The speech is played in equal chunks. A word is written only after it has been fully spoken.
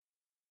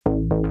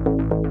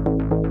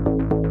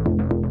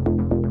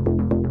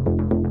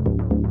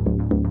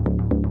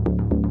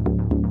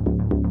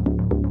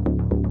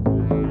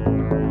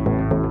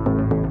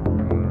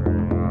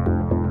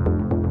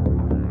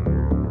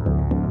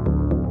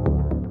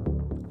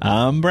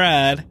I'm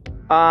Brad.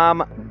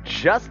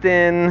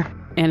 Justin.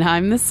 And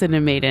I'm the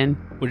Cinemaiden.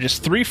 We're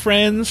just three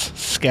friends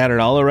scattered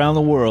all around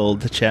the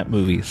world to chat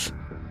movies.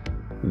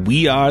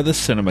 We are the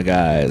Cinema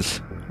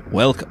Guys.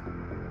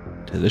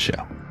 Welcome to the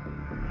show.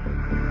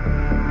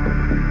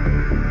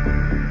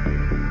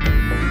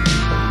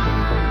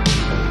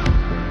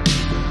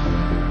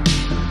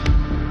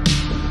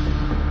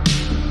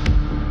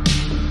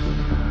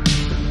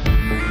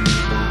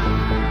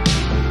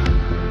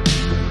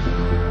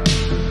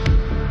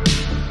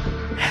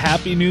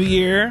 Happy New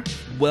Year.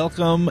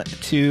 Welcome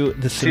to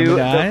the Cinema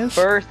Guys.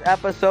 The first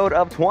episode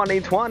of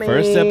 2020.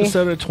 First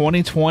episode of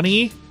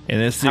 2020. And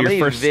this is How your many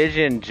first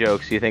Vision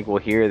jokes do you think we'll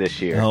hear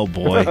this year? Oh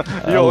boy. It's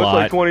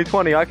like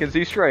 2020. I can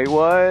see straight.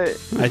 What?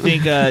 I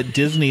think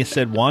Disney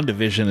said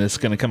WandaVision is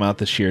going to come out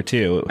this year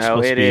too.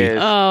 It is.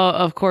 Oh,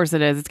 of course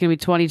it is. It's going to be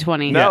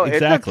 2020. No, Yeah,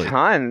 exactly. It's a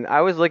ton.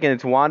 I was looking.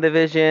 It's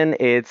WandaVision.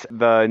 It's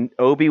the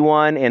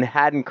Obi-Wan and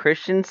Hayden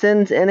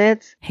Christensen's in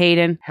it.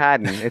 Hayden.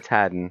 It's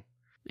Hayden.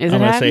 Is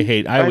I'm it going to Hayden? say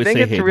hate. I would think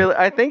say it's hate. really.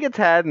 I think it's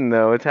Hayden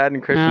though. It's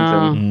Hayden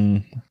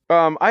Christensen.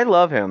 I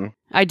love him.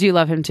 I do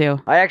love him too.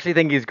 I actually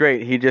think he's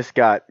great. He just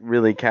got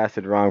really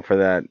casted wrong for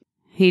that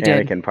He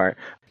did. Anakin part.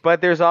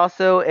 But there's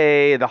also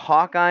the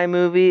Hawkeye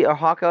movie, a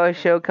Hawkeye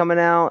show coming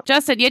out.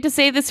 Justin, you had to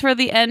say this for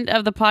the end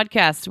of the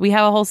podcast. We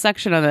have a whole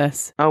section of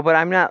this. Oh, but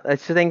I'm not.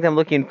 It's the thing I'm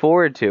looking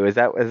forward to. Is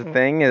that a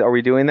thing? Are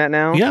we doing that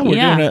now? Yeah,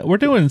 Yeah. we're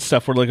doing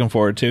stuff we're looking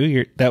forward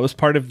to. That was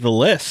part of the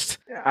list.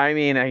 I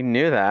mean, I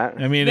knew that.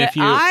 I mean, if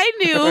you I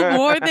knew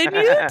more than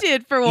you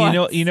did for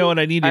once. you know what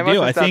I need to I must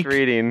do. have stopped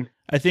reading.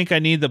 I think I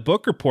need the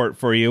book report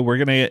for you. We're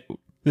gonna.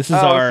 This is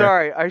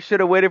Sorry. I should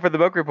have waited for the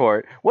book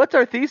report. What's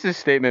our thesis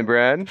statement,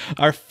 Brad?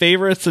 our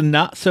favorites and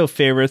not so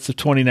favorites of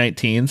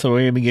 2019. So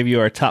we're going to give you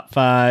our top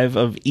 5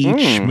 of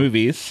each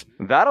movies.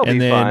 That'll and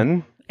be then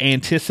fun.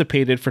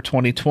 Anticipated for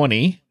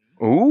 2020.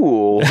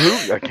 Ooh,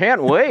 I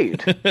can't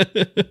wait.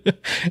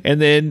 And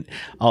then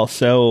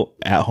also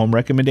at-home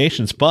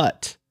recommendations.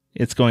 But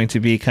it's going to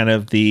be kind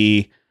of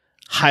the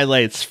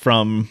highlights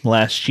from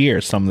last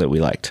year, some that we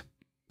liked.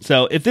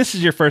 So if this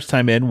is your first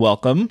time in,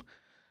 welcome.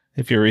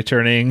 If you're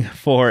returning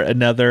for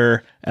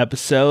another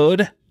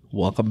episode,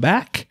 welcome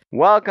back.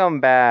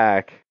 Welcome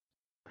back.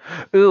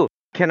 Ooh,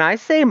 can I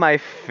say my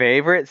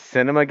favorite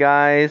Cinema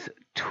Guys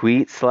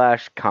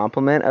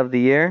tweet/compliment of the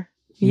year?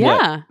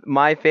 Yeah.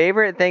 My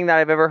favorite thing that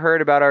I've ever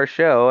heard about our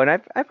show, and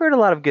I've heard a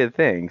lot of good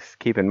things,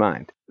 keep in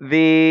mind.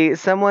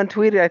 Someone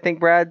tweeted, I think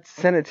Brad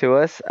sent it to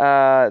us,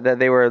 that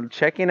they were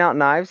checking out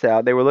Knives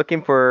Out. They were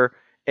looking for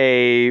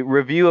a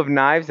review of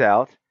Knives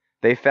Out.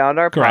 They found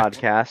our Correct.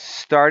 podcast,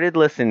 started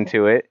listening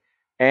to it,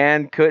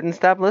 and couldn't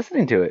stop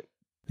listening to it.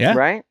 Yeah.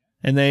 Right?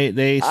 And they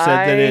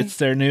said that it's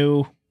their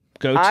new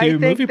go-to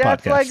movie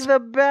that's podcast. like the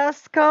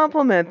best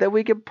compliment that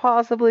we could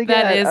possibly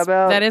get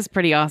about that is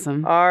pretty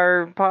awesome.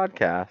 our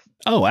podcast.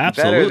 Oh,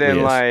 absolutely. Better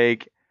than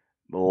is.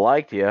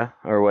 liked ya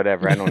or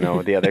whatever. I don't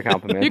know the other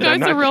compliment. You guys I'm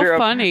not are real sure.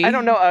 funny. I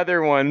don't know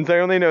other ones. I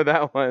only know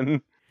that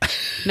one.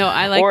 No,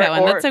 I like that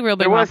one. That's a real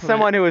big There was compliment.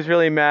 someone who was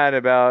really mad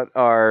about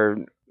our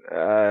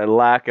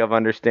lack of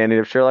understanding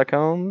of Sherlock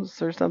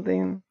Holmes or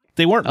something.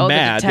 They weren't the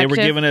mad. They were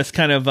detective? giving us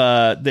kind of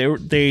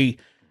they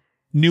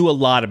knew a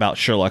lot about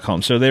Sherlock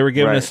Holmes, so they were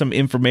giving us some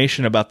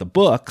information about the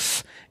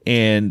books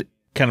and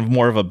kind of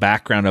more of a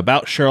background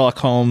about Sherlock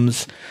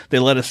Holmes. They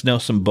let us know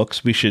some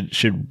books we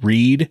should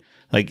read.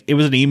 Like, it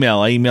was an email.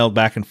 I emailed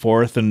back and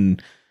forth,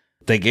 and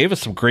they gave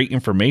us some great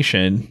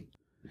information.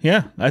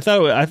 Yeah, I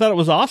thought it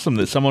was awesome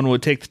that someone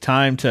would take the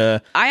time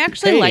to. I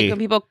actually like when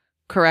people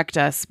correct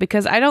us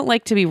because I don't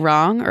like to be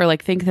wrong or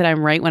like think that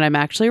I'm right when I'm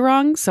actually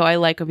wrong. So I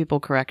like when people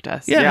correct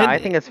us. Yeah, I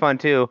think it's fun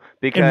too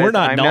because And we're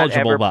not I'm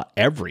knowledgeable ever, about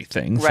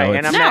everything. right, So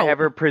and I'm it's, not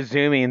ever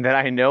presuming that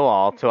I know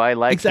all. So I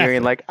like Exactly.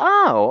 hearing like,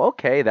 oh,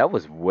 okay, that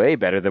was way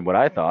better than what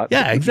I thought.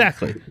 yeah,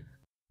 exactly.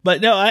 But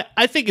no,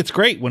 I think it's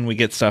great when we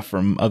get stuff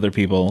from other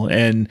people.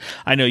 And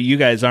I know you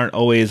guys aren't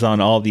always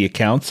on all the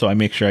accounts, so I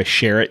make sure I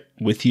share it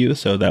with you.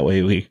 So that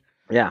way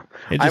Yeah,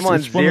 It I'm just- on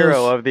it's one of 0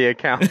 those- of the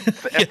accounts.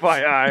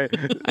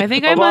 FYI, I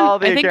think Of I'm all on.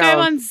 the I think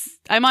accounts.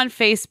 I'm on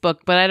Facebook,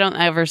 but I don't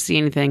ever see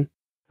anything.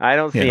 I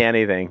don't see Yeah.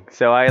 anything,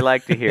 so I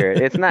like to hear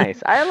it. It's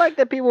nice. I like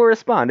that people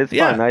respond. It's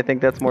Yeah. fun. I think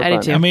that's more I do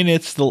fun. too. I mean,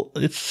 it's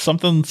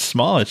something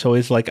small. It's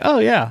always like, oh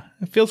yeah,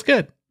 it feels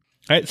good.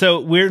 All right, so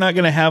we're not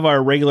going to have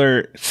our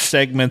regular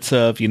segments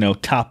of,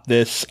 top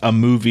this a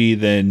movie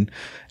then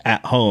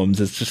at homes.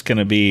 It's just going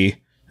to be,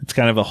 it's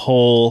kind of a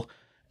whole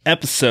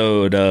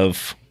episode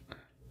of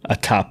a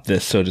top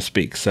this, so to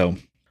speak. So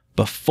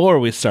before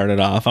we start it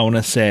off, I want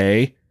to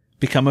say,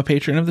 become a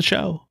patron of the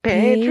show.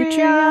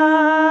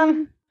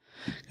 Patreon.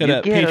 Go You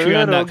to get a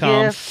little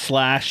gift.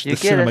 patreon.com/the You get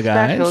cinema a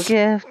special guys.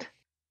 gift.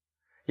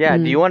 Yeah,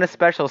 do you want a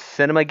special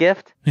cinema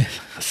gift?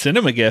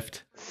 Cinema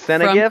gift.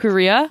 Cinema From gift?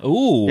 Korea?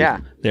 Ooh, Yeah.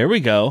 There we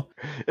go.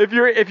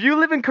 If you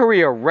live in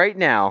Korea right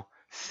now,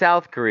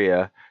 South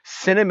Korea,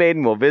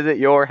 Cinemaiden will visit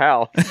your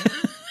house.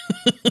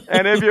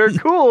 And if you're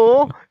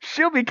cool,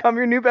 she'll become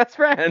your new best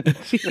friend.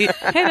 Hey,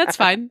 that's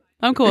fine.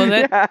 I'm cool with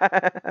it.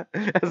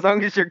 Yeah. As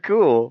long as you're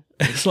cool.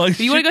 As long as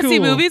You want to go see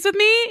movies with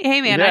me? Hey,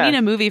 man, I Yes. need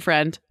a movie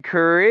friend.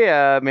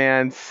 Korea,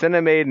 man,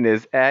 Cinemaiden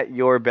is at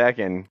your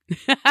beckon.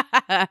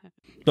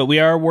 But we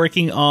are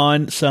working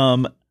on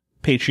some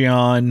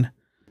Patreon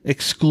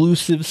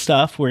exclusive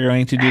stuff. We're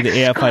going to do the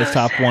AFI's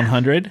Top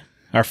 100.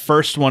 Our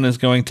first one is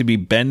going to be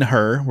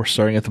Ben-Hur. We're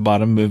starting at the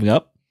bottom, moving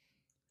up.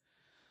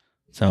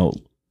 So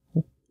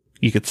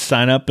you could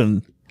sign up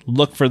and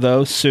look for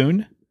those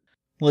soon.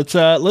 Let's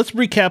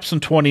recap some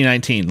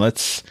 2019.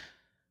 Let's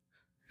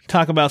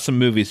talk about some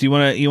movies. You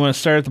wanna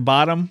start at the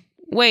bottom?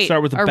 Wait,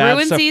 Start with the are bad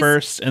stuff Ruinsies-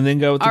 first, and then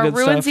go with the Are good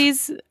stuff.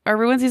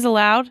 Ruinsies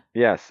allowed?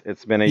 Yes,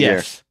 it's been a year.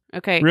 Yes,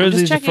 Okay, I'm Ruinsies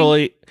just are checking.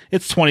 fully.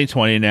 It's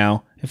 2020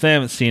 now. If they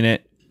haven't seen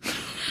it,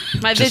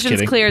 My just vision's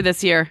kidding. clear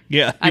this year.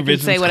 yeah, I your can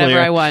say vision's whatever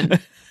clear. I want.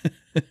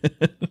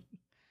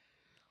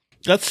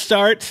 Let's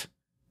start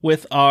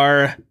with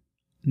our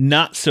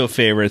not so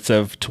favorites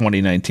of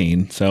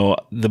 2019. So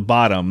the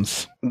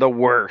bottoms. The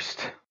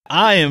worst.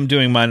 I am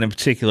doing mine in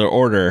particular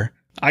order.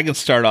 I can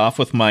start off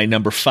with my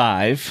number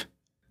 5,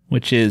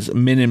 which is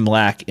Men in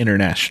Black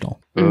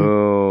International.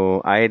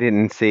 Oh, I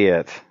didn't see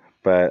it,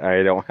 but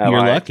I don't have You're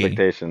high lucky.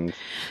 expectations.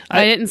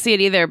 I didn't see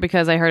it either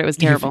because I heard it was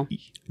terrible.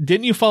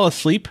 Didn't you fall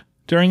asleep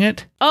during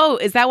it? Oh,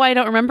 is that why I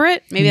don't remember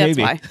it? Maybe that's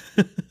why.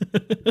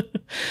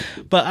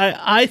 But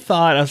I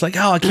thought, I was like,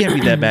 oh, it can't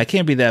be that bad.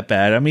 Can't be that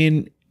bad. I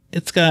mean,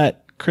 it's got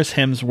Chris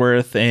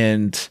Hemsworth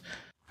and...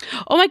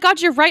 Oh my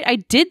God, you're right. I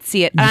did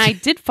see it and I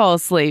did fall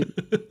asleep.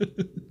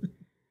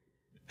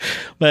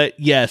 But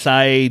yes,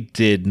 I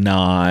did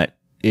not.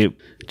 It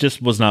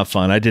just was not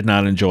fun. I did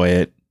not enjoy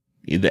it.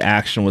 The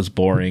action was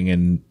boring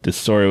and the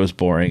story was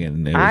boring,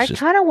 and it was I just...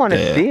 kind of want to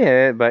bleh. see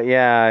it, but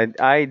yeah,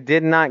 I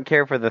did not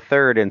care for the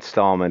third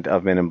installment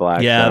of Men in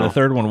Black. Yeah, so. the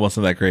third one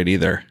wasn't that great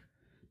either.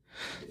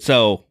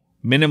 So,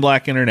 Men in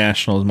Black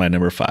International is my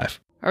number 5.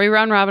 Are we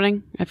round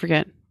robining? I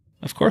forget.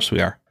 Of course we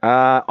are.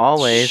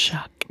 Always.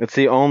 Shuck. It's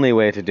the only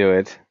way to do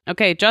it.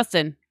 Okay,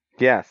 Justin.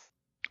 Yes.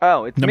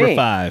 Oh, it's Number me.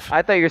 5.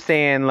 I thought you were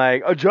saying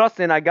like, oh,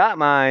 Justin, I got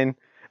mine.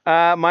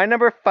 My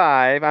number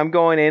 5, I'm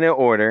going in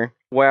order,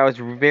 where I was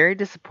very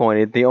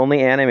disappointed. The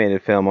only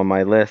animated film on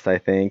my list, I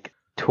think,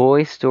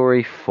 Toy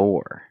Story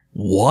 4,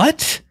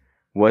 What?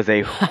 was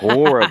a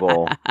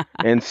horrible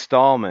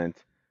installment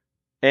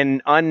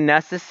and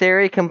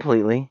unnecessary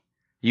completely.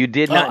 You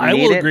did not I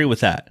need will it. agree with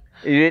that.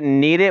 You didn't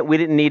need it. We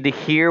didn't need to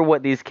hear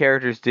what these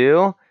characters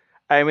do.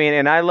 I mean,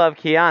 and I love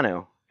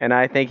Keanu, and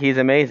I think he's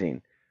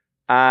amazing.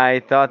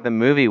 I thought the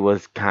movie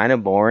was kind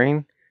of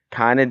boring,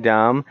 kind of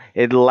dumb.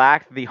 It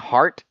lacked the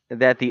heart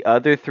that the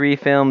other 3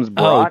 films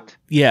brought.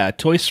 Yeah,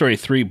 Toy Story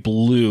 3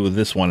 blew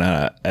this one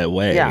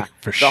away, Yeah,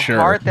 for the sure.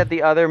 heart that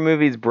the other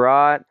movies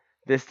brought,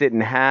 this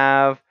didn't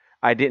have.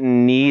 I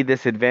didn't need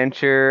this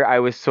adventure. I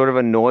was sort of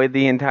annoyed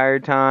the entire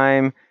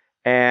time,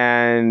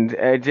 and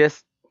I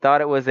just thought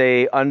it was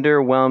a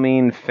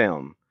underwhelming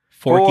film.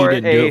 Forky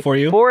didn't do it for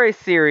you? For a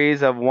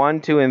series of 1,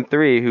 2, and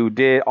 3 who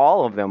did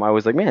all of them, I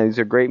was like, man, these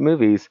are great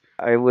movies.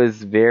 I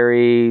was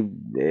very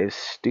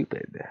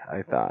stupid,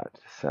 I thought.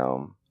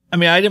 So I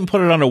mean, I didn't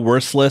put it on a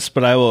worse list,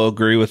 but I will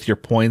agree with your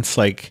points.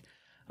 Like,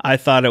 I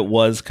thought it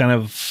was kind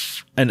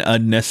of an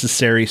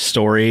unnecessary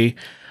story.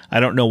 I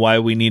don't know why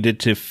we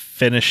needed to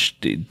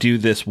do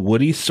this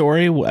Woody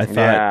story. I thought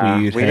Yeah,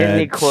 we we didn't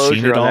need had closure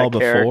seen it on all that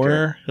before.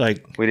 character.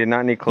 Like, we did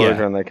not need closure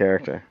Yeah. on that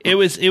character. it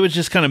was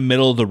just kind of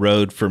middle of the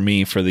road for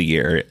me for the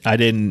year. I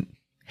didn't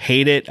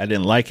hate it. I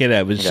didn't like it.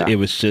 It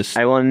was just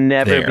I will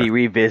never there. be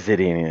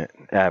revisiting it,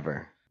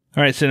 ever.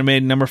 all right.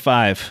 Cinemaiden number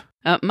 5.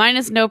 Mine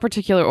is no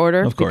particular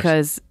order Of course.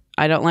 because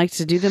I don't like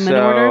to do them in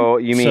So order.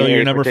 you mean So you're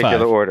a number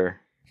particular 5.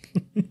 order?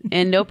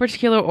 In no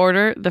particular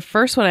order, the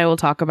first one I will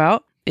talk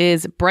about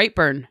is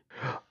Brightburn.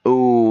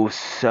 Ooh,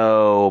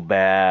 so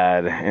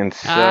bad and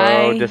so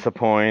I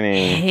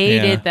disappointing.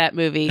 Hated Yeah. that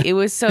movie. It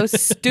was so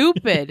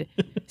stupid.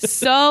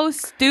 So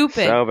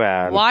stupid. So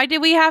bad. Why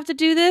did we have to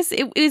do this?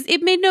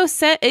 It made no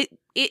sense.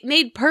 It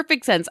made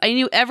perfect sense. I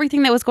knew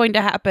everything that was going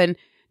to happen,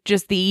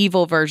 just the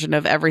evil version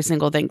of every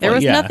single thing. There Well,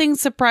 was yeah. nothing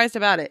surprised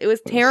about it. It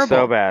was terrible.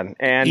 So bad.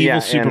 And Evil yeah,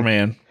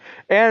 Superman.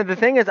 And the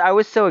thing is, I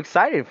was so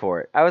excited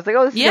for it. I was like,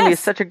 oh, this is going to be Yes.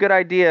 such a good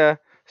idea.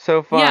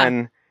 So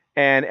fun.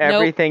 And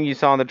everything you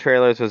saw in the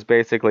trailers was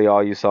basically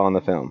all you saw in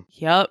the film.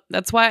 Yep.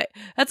 That's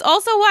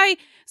also why.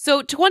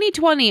 So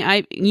 2020,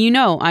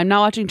 I'm not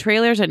watching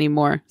trailers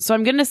anymore. So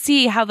I'm going to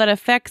see how that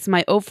affects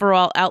my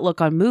overall outlook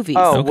on movies.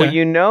 Oh, Okay. well,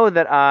 you know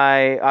that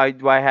I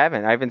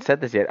haven't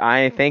said this yet.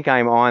 I think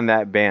I'm on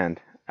that band.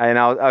 And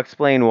I'll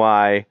explain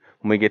why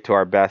when we get to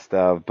our best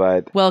of,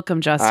 but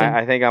Welcome, Justin.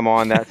 I think I'm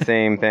on that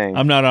same thing.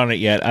 I'm not on it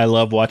yet. I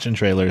love watching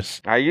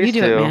trailers. I you used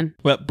do to. it, man.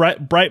 But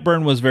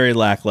Brightburn was very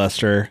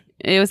lackluster.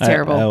 It was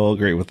terrible. I will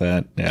agree with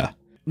that. Yeah.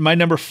 My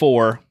number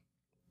 4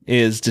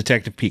 is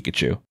Detective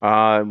Pikachu.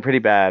 Pretty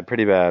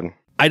bad.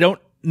 I don't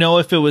know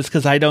if it was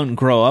because I don't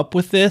grow up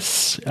with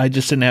this. I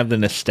just didn't have the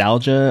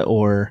nostalgia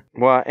or...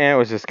 Well, and it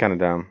was just kind of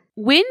dumb.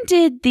 When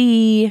did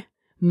the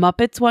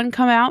Muppets one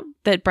come out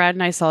that Brad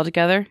and I saw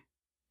together?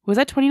 Was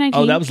that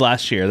 2019? Oh, that was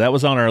last year. That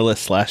was on our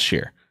list last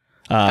year.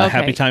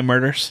 Happy Time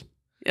Murders.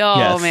 Oh,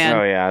 yes. man.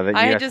 Oh yeah,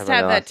 I just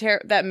have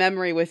that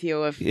memory with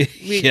you of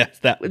Yes,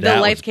 that the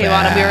lights was came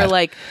on and we were bad.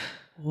 like,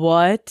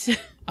 what?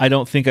 I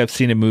don't think I've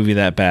seen a movie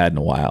that bad in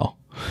a while.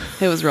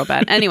 It was real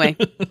bad. Anyway,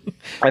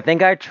 I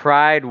think I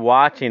tried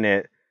watching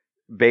it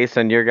based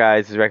on your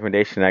guys'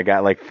 recommendation. I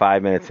got like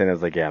 5 minutes in. I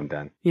was like, yeah, I'm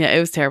done. yeah, it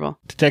was terrible.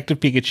 Detective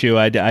Pikachu,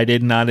 I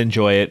did not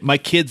enjoy it. My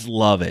kids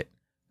love it.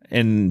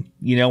 And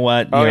you know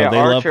what? You know, they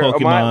Archer, love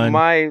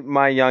Pokemon.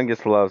 My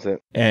youngest loves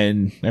it.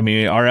 And I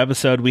mean, our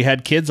episode, we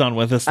had kids on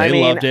with us. They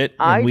loved it.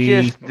 And I we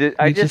just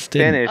didn't.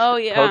 finished Oh,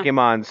 yeah.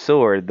 Pokemon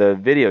Sword, the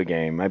video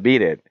game. I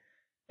beat it,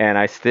 and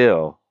I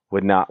still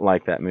would not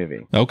like that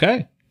movie.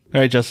 Okay. All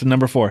right, Justin,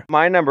 number 4.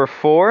 My number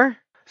 4.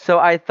 So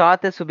I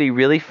thought this would be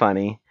really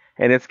funny,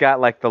 and it's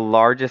got like the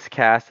largest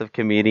cast of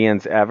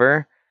comedians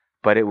ever,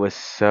 but it was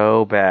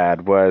so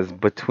bad. Was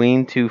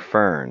Between Two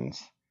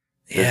Ferns.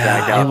 The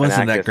Zach Yeah, it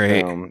wasn't that Galifianakis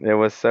great. film. It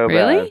was so bad.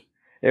 Really?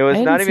 It was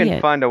I not didn't see even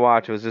it. fun to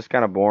watch. It was just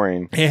kind of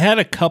boring. It had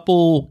a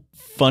couple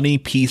funny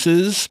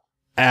pieces.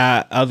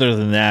 Other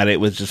than that, it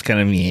was just kind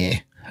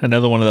of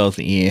another one of those.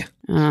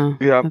 Oh,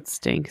 Yep. that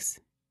stinks.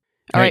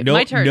 All right, no,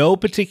 my turn. No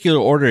particular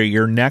order.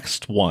 Your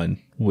next one,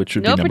 which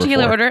would No be number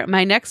particular 4. order.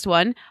 My next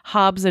one,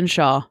 Hobbs and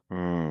Shaw.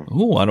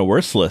 Ooh, on a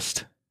worst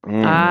list.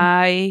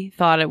 I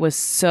thought it was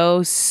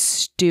so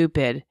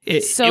stupid.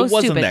 It wasn't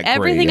stupid. that great,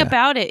 Everything yeah.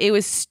 about it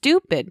was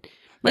stupid.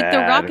 Like The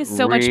Rock is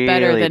so much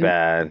better really than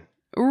bad.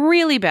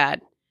 really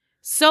bad.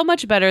 So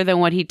much better than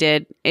what he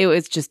did. It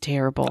was just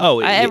terrible. Oh,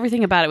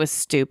 everything about it was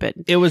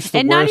stupid. It was the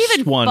And not worst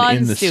even one fun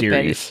in the stupid.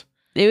 series.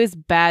 It was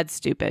bad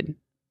stupid.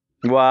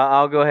 Well,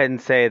 I'll go ahead and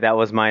say that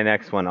was my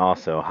next one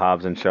also,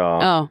 Hobbs and Shaw.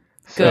 Oh,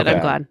 So good. I'm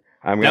bad. glad.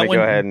 I'm That going to one-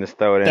 go ahead and just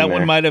throw it in That there.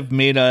 one might have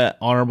made an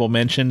honorable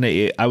mention.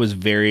 I was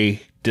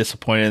very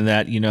disappointed in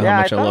that. You know Yeah,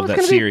 how much I thought it love was that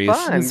gonna be series.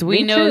 fun. Because we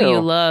Me know too. you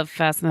love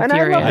Fast and the And I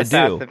Furious. love the I Fast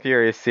do. and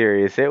Furious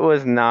series. It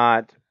was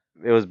not.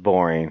 It was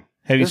boring.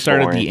 Have you It's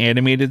started boring. the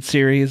animated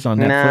series on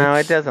Netflix? No,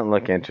 it doesn't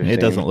look interesting. It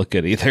doesn't look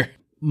good either.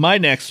 My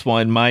next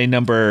one, my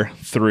number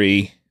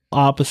 3,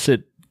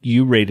 opposite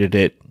you rated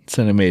it,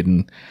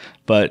 Cinemaiden,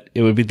 but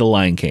it would be The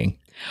Lion King.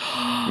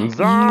 Son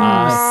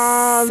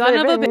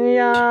of a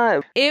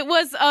bitch! It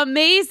was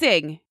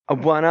amazing. I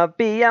wanna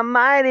be a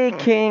mighty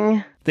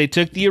king. They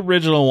took the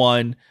original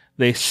one,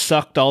 they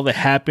sucked all the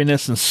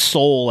happiness and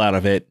soul out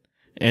of it,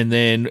 and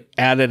then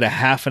added a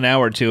half an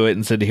hour to it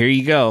and said, here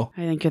you go.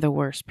 I think you're the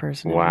worst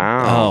person. ever.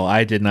 Wow. Oh,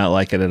 I did not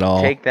like it at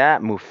all. Take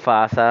that,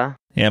 Mufasa.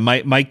 Yeah,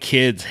 my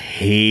kids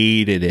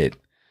hated it.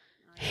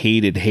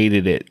 Hated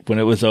it. When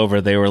it was over,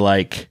 they were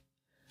like,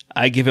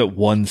 I give it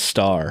 1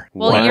 star.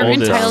 Well, My you're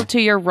oldest- entitled to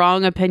your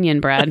wrong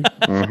opinion, Brad.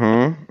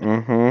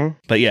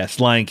 But yes,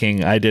 Lion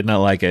King, I did not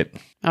like it.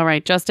 All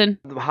right, Justin.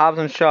 Hobbs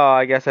and Shaw,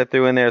 I guess I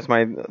threw in there as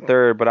my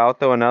third, but I'll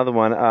throw another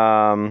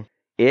one.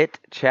 It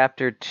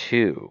Chapter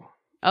 2.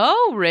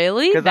 Oh,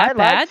 really? Because I That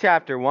bad? liked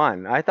Chapter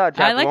 1. I thought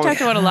Chapter I like 1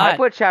 Chapter 1 a lot. I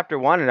put Chapter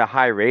 1 at a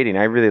high rating.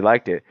 I really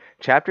liked it.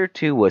 Chapter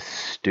 2 was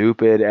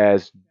stupid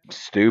as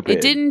stupid.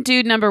 It didn't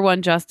do number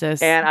 1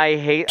 justice. And I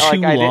hate Too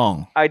like,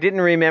 long. I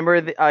didn't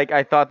remember.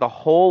 I thought the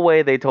whole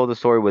way they told the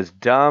story was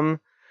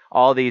dumb.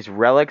 All these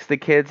relics the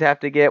kids have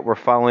to get, we're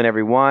following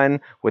every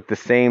one with the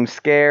same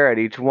scare at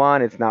each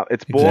one. It's boring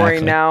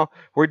Exactly. now.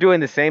 We're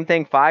doing the same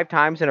thing 5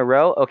 times in a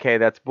row. Okay,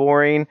 that's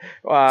boring.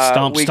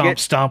 Stomp, we stomp, get,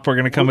 stomp. We're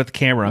going to come with the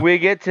camera. We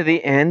get to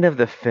the end of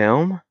the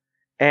film,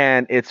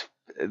 and it's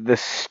the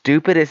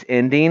stupidest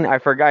ending. I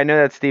forgot. I know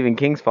that's Stephen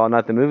King's fault,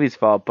 not the movie's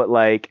fault, but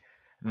like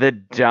the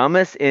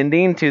dumbest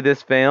ending to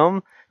this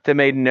film that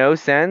made no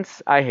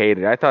sense. I hate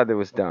it. I thought it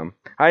was dumb.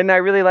 I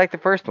really liked the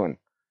first one.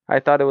 I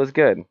thought it was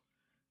good.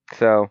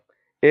 So,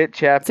 It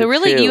Chapter 2. So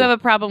really, you have a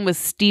problem with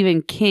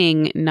Stephen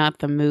King, not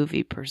the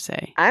movie per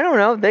se. I don't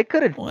know. They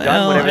could have done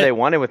Well, whatever they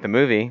wanted with the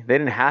movie. They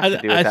didn't have to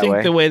do it I that think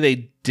way. the way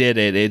they did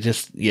it, it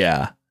just,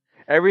 yeah.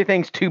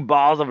 Everything's 2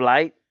 balls of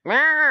light.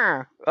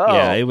 Oh.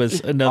 Yeah, it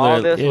was All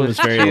another, this it was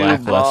very 2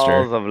 lackluster.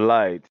 balls of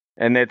light.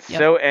 And it's Yep.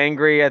 so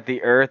angry at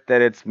the earth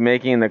that it's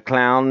making the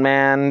clown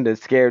man to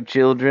scare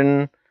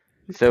children.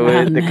 So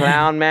Clown the man.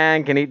 clown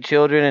man can eat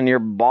children and your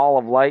ball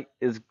of light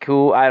is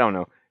cool. I don't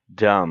know.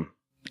 Dumb.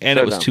 And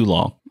So it was dumb. too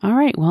long. All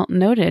right, well,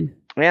 noted.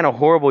 And a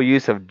horrible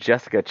use of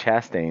Jessica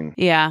Chastain.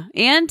 Yeah,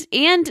 and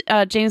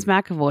James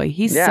McAvoy,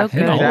 he's so and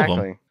good. all of them.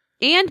 exactly.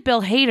 And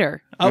Bill Hader.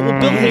 Oh, well,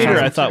 Bill Mm.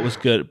 Hader, I thought was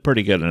good,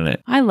 pretty good in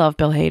it. I love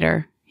Bill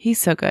Hader. He's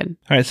so good.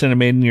 All right,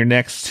 Cinemaiden, your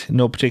next,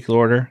 no particular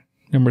order,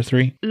 number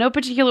 3. No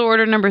particular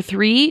order. Number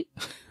 3,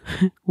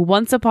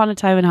 Once Upon a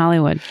Time in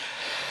Hollywood.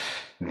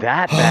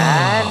 That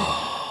bad?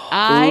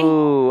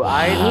 Ooh,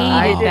 I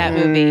hated that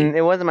didn't- movie.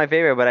 It wasn't my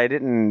favorite, but I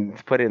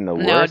didn't put it in the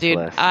worst No, dude,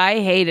 list. I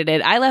hated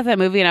it. I left that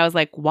movie and I was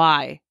like,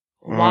 why?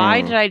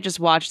 Why Mm. did I just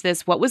watch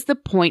this? What was the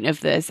point of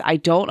this? I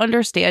don't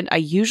understand. I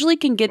usually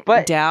can get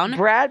But down.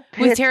 Brad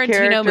with Pitt's Tarantino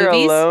character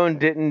movies? alone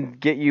didn't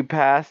get you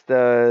past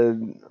the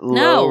low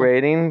No.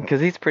 rating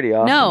because he's pretty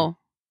awesome.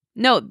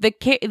 No,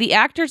 the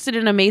actors did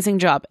an amazing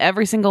job,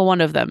 every single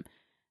one of them.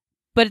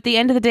 But at the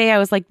end of the day, I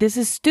was like, this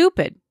is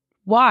stupid.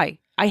 Why?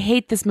 I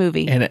hate this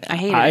movie. And I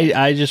hate it.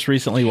 I just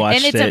recently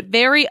watched and it's a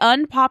very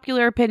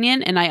unpopular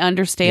opinion, and I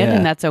understand, Yeah.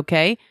 and that's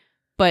okay.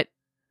 But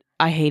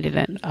I hated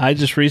it. I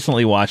just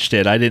recently watched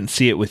it. I didn't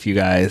see it with you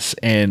guys,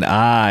 and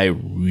I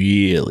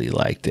really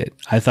liked it.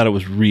 I thought it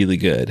was really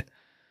good.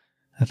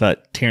 I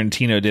thought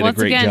Tarantino did Once a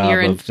great again, job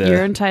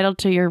you're entitled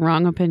to your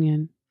wrong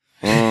opinion.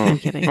 I'm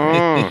kidding.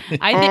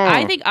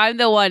 I think I'm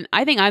the one.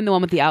 I think I'm the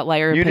one with the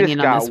outlier You opinion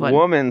just on got this one.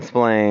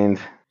 woman-splained.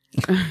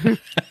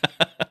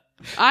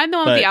 I'm the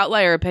one with the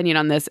outlier opinion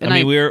on this. And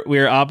I mean,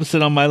 we're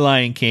opposite on My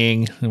Lion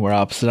King, and we're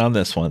opposite on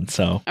this one.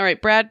 So all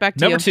right, Brad, back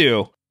to number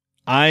you. 2,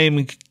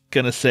 I'm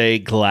gonna say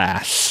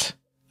Glass.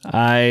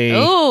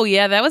 Oh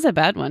yeah, that was a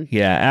bad one.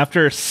 Yeah,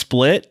 after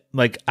Split,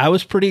 like I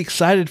was pretty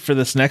excited for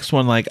this next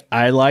one. Like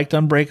I liked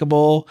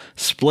Unbreakable.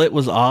 Split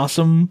was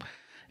awesome.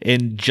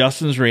 And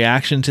Justin's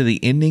reaction to the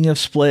ending of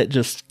Split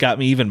just got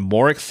me even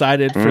more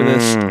excited for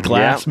this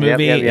Glass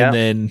movie. Yep. And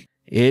then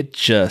it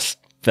just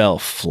fell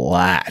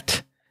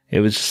flat. It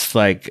was just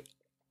like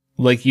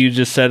you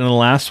just said in the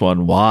last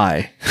one,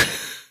 why?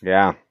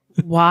 Yeah.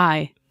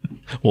 Why?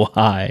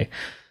 Why?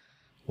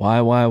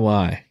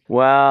 Why?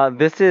 Well,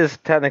 this is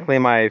technically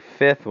my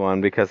 5th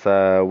one because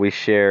we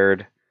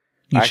shared.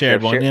 You Actually,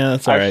 shared one? Yeah,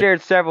 that's all I've right.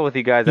 shared several with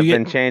you guys. I've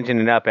been changing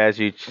it up as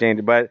you changed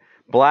it. But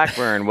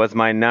Blackburn was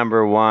my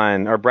number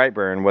one, or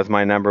Brightburn was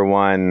my number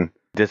one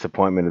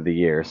disappointment of the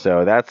year.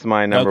 So that's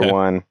my number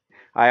one.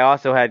 I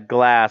also had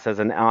Glass as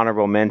an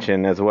honorable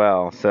mention as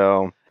well.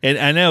 So. And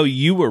I know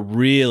you were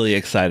really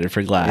excited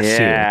for Glass,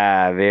 too.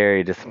 Yeah,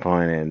 very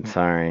disappointed.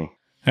 Sorry. All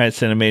right,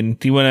 Cinemaiden,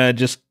 do you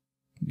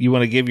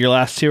want to give your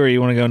last 2, or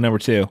you want to go number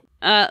 2?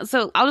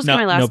 So I'll just do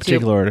my last no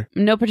particular order.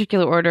 No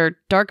particular order.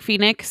 Dark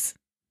Phoenix,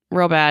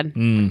 real bad. Oh,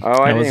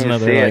 I didn't even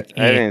see it.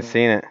 I didn't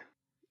see it.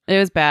 It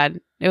was bad.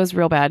 It was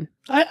real bad.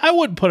 I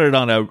wouldn't put it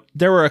on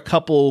there were a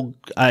couple,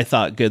 I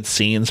thought, good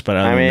scenes, but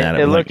other than that,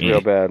 it looked real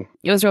bad.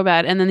 It was real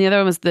bad. And then the other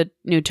one was the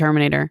new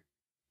Terminator.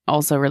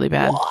 Also really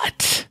bad.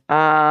 What?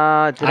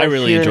 I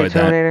really enjoyed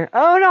that.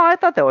 Oh, no, I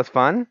thought that was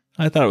fun.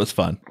 I thought it was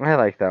fun. I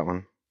like that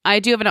one. I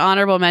do have an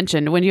honorable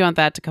mention. When do you want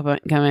that to come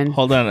in?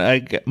 Hold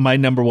on. My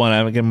number 1,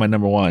 I'm getting my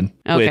number 1,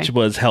 which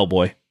was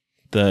Hellboy.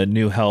 The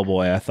new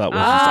Hellboy, I thought was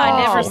just I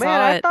never awesome. saw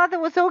man, it. I thought that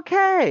was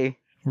okay.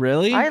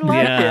 Really? I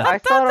liked it. I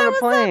saw it on a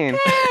plane.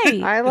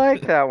 Okay. I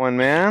like that one,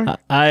 man.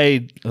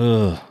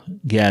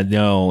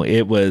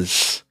 It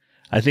was,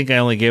 I think I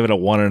only gave it a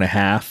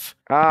 1.5.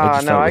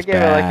 I gave it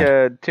like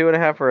a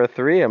 2.5 or a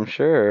 3, I'm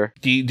sure.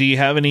 Do you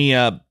have any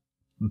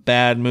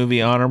bad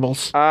movie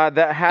honorables?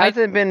 That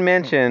hasn't been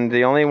mentioned.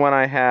 The only one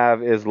I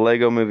have is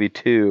Lego Movie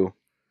 2,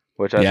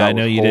 which I thought I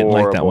know was you didn't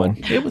like that horrible.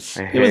 one.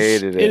 I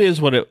hated it. It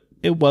is what it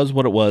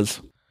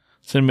was.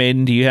 So,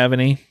 Maiden, do you have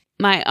any?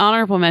 My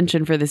honorable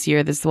mention for this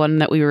year, this is the one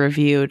that we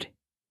reviewed,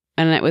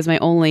 and it was my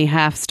only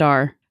half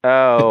star.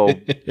 Oh,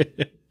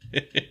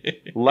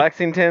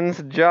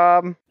 Lexington's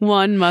Job.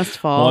 One Must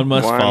Fall. One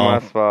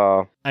Must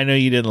Fall. I know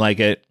you didn't like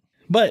it,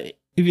 but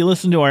if you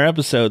listen to our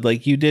episode,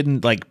 like you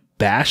didn't like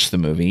bash the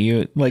movie.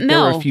 You like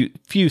there were a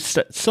few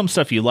some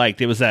stuff you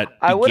liked. It was that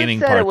beginning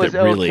part it was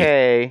that really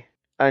okay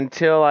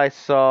until I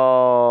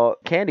saw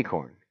Candy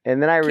Corn,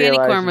 and then I realized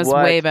Candy Corn was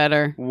way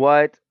better.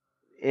 What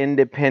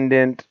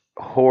independent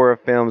horror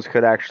films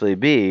could actually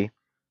be,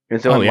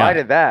 and so in light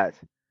of that,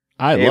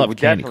 I love Candy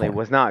definitely Corn.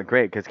 was not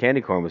great because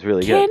Candy Corn was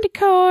really Candy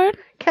Corn.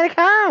 Candy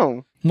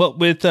Corn. Well,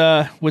 with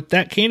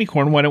that Candy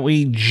Corn, why don't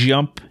we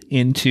jump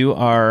into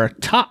our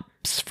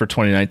tops for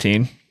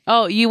 2019?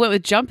 Oh, you went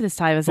with jump this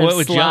time instead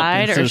of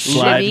slide or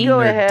slide shimmy? Go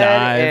or ahead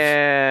dive.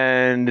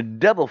 and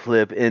double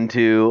flip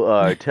into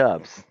our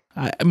tops.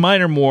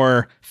 Mine are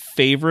more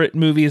favorite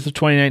movies of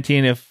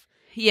 2019.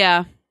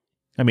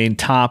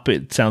 Top,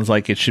 it sounds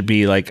like it should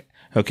be like,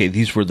 okay,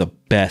 these were the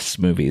best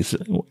movies.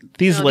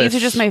 These lists are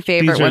just my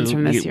favorite ones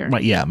from this year.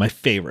 My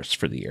favorites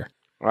for the year.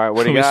 All right,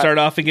 what do you Can got? we start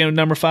off again with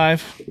number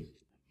 5?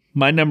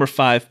 My number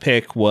 5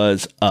 pick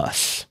was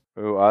Us.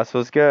 Ooh, Us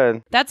was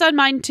good. That's on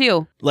mine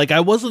too. Like,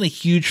 I wasn't a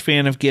huge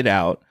fan of Get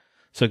Out.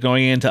 So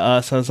going into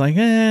Us, I was like,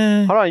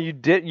 eh. Hold on,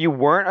 you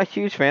weren't a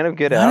huge fan of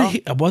Get Out?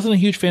 I wasn't a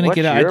huge fan of What's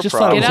Get Out. I your just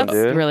thought it Get was problem,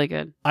 Out's dude? really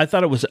good. I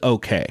thought it was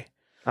okay.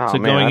 Oh, So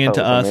man, going I into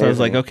thought it Us, I was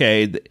like, amazing.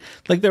 okay,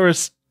 like there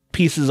was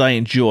pieces I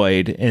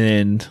enjoyed,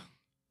 and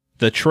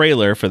the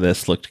trailer for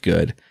this looked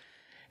good,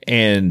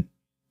 and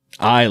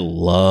I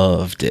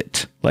loved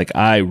it. Like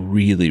I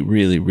really,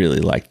 really, really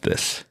liked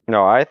this.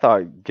 No, I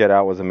thought Get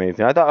Out was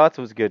amazing. I thought Us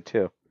was good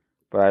too,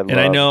 but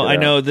I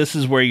know this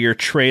is where your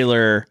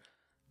trailer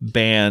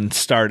ban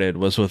started,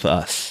 was with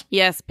Us.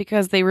 Yes,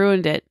 because they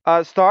ruined it.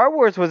 Star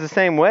Wars was the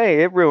same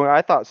way.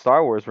 I thought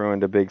Star Wars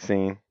ruined a big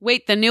scene.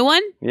 Wait, the new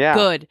one? Yeah.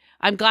 Good.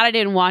 I'm glad I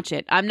didn't watch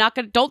it. I'm not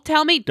gonna. Don't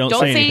tell me. Don't Don't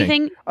say say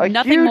anything. anything.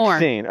 Nothing huge more.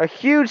 Scene, a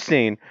huge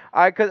scene.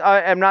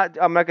 I'm not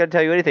going to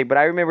tell you anything, but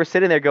I remember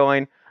sitting there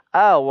going,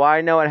 "Oh, well,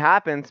 I know what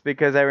happens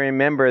because I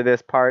remember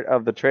this part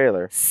of the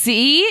trailer."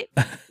 See?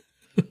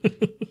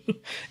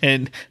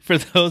 And for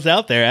those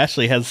out there,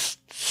 Ashley has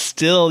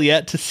still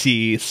yet to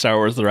see Star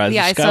Wars: The Rise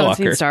Yeah, of I still haven't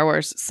seen Skywalker. Star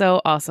Wars.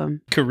 So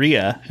awesome.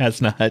 Korea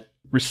has not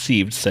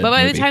received said But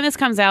by movie. the time this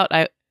comes out,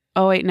 I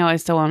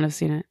still won't have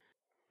seen it.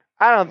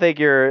 I don't think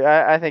you're.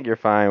 I think you're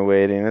fine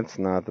waiting. It's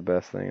not the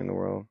best thing in the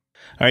world.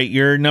 All right,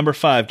 you're number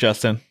 5,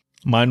 Justin.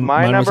 My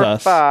mine was number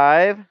Us.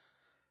 5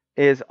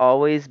 is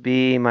Always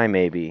Be My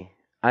Maybe.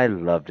 I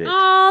loved it.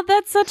 Oh,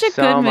 that's such a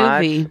good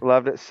movie.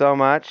 Loved it so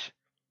much.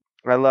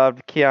 I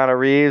loved Keanu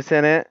Reeves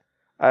in it.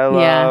 I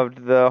loved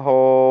the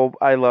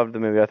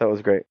movie. I thought it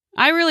was great.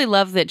 I really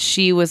love that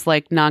she was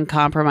like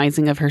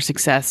non-compromising of her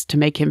success to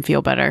make him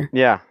feel better.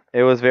 Yeah,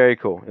 it was very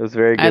cool. It was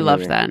very good. I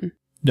loved movie. that.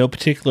 No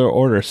particular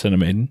order,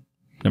 Cinemaiden.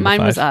 Number Mine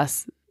 5. was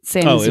Us.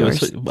 Same as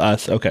yours. It was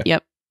Us. Okay.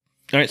 Yep.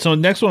 All right, so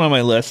next one on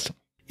my list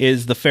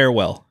is The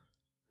Farewell.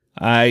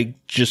 I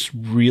just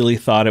really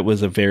thought it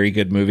was a very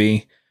good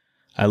movie.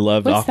 I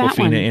loved What's that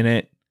one? Awkwafina in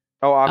it.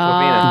 Oh,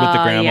 Aquafina. With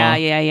the grandma.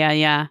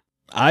 Yeah.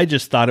 I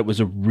just thought it was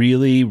a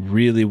really,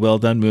 really well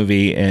done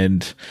movie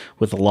and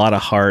with a lot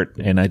of heart,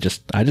 and I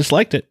just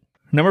liked it.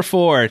 Number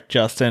 4,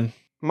 Justin.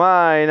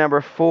 My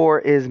number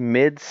 4 is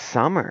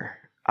Midsummer.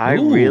 I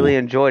Ooh. really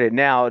enjoyed it.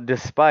 Now,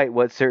 despite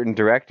what certain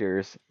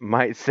directors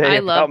might say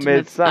about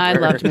Midsummer, I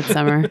loved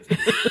Midsummer.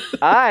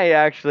 I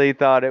actually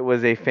thought it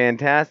was a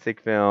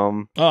fantastic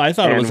film. Oh, I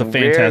thought it was a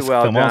fantastic very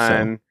well film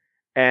done, also.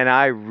 And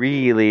I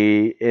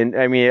really,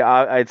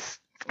 it's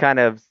kind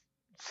of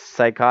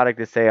psychotic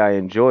to say I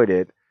enjoyed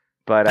it,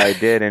 but I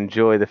did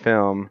enjoy the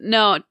film.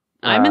 No,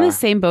 I'm in the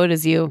same boat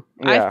as you.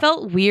 Yeah. I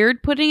felt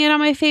weird putting it on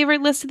my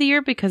favorite list of the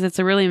year because it's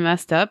a really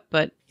messed up,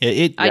 but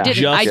I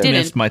didn't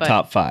missed my but-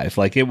 top 5.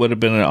 Like, it would have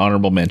been an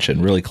honorable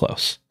mention, really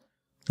close.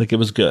 Like, it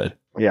was good.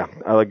 Yeah,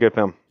 I like good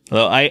film.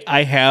 Though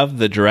I have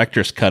the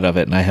director's cut of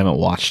it, and I haven't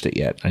watched it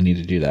yet. I need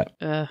to do that.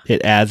 Ugh.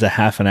 It adds a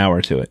half an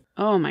hour to it.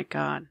 Oh my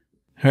God.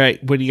 All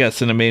right, what do you got,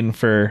 Cinemaiden,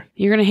 for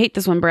You're going to hate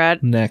this one,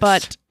 Brad. next?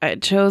 But I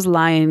chose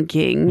Lion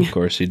King. Of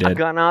course you I'm did.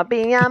 gonna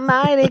be a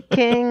mighty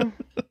king.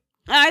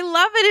 I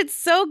love it. It's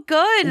so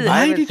good. Why I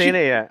haven't did seen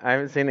you- it yet. I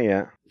haven't seen it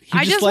yet. You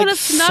I just like wanna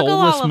snuggle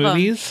soulless all of 'em.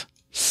 movies? Oh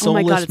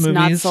Soulless my God, it's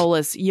not movies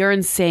soulless. You're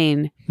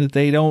insane. that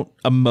they don't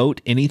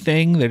emote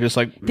anything. They're just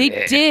like They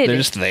 "Bleh." did. They're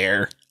just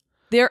there.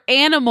 They're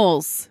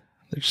animals.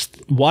 They're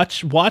just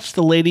watch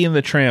The Lady and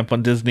the Tramp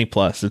on Disney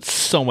Plus. It's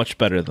so much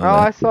better than Oh,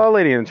 I that. saw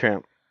Lady and the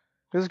Tramp.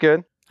 It was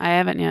good. I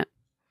haven't yet.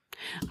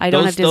 I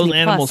don't have Those Disney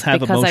animals Plus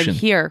have because emotion. I'm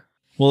here.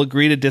 We'll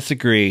agree to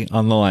disagree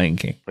on The Lion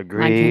King.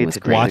 Agreed. was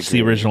to great. Watch the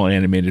disagree. original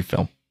animated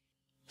film.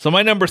 So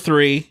my number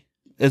 3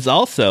 is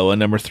also a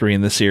number 3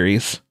 in the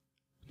series,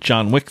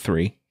 John Wick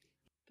 3.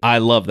 I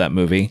love that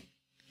movie,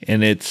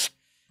 and it's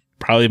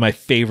probably my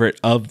favorite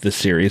of the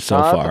series so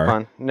Oh, that's far.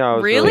 fun. No, it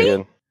was Really?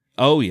 good.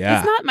 Oh yeah,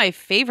 It's not my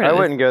favorite. I of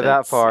wouldn't go the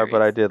that far,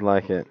 but I series. did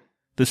like it.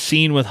 the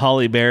scene with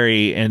Holly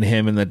Berry and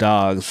him and the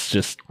dogs,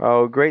 just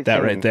Oh, great that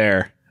scene. right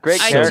there. Great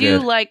So I character. do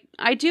good.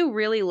 I do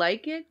really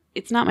like it.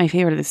 It's not my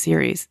favorite of the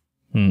series.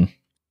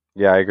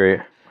 Yeah, I agree.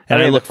 And I I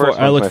think look the first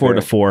for I one's look my forward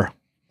to favorite. 4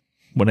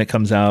 when it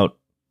comes out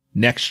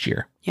next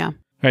year. Yeah. All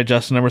right,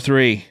 Justin, number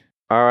 3.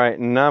 All right,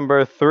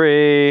 number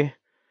 3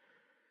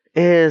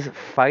 is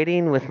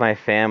Fighting with My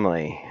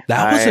Family.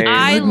 That was a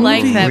I good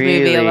like movie. that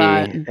movie a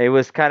lot. It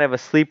was kind of a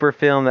sleeper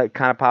film that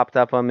kind of popped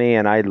up on me,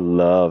 and I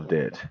loved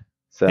it.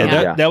 So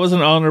Yeah, that was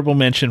an honorable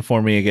mention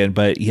for me again,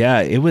 but yeah,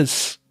 it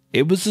was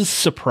a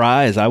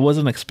surprise. I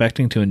wasn't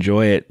expecting to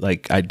enjoy it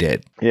like I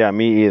did. Yeah,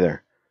 me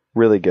either.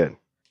 Really good.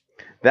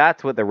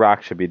 That's what The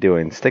Rock should be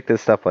doing. Stick to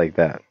stuff like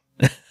that.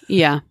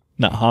 Yeah.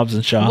 Not Hobbs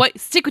and Shaw.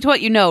 Stick with what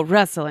you know,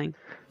 wrestling.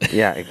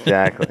 Yeah,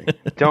 exactly.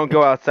 Don't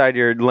go outside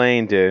your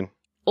lane, dude.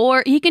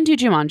 Or he can do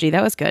Jumanji.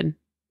 That was good.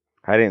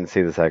 I didn't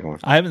see the second one.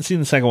 I haven't seen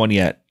the second one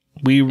yet.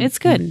 We It's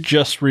good.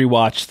 just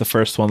rewatched the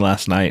first one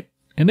last night,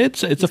 and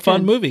it's a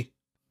fun good. movie.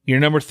 You're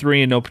number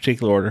 3 in no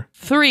particular order.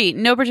 3,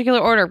 no particular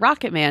order.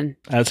 Rocket Man.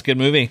 That's a good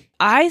movie.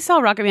 I saw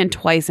Rocket Man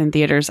twice in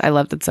theaters. I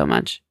loved it so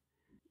much.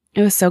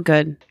 It was so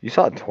good. You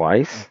saw it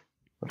twice?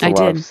 That's a I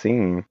lot did. of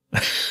seeing.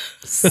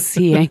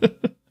 Seeing.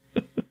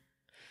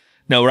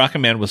 No, Rocket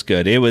Man was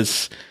good. It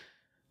was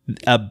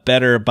a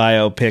better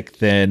biopic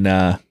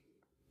than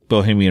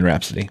Bohemian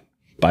Rhapsody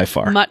by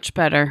far. Much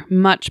better.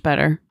 Much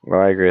better. Well,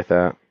 I agree with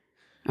that.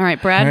 All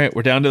right, Brad. All right,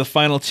 we're down to the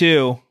final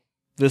 2.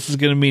 This is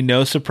going to be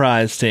no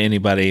surprise to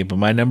anybody, but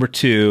my number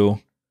 2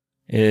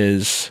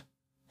 is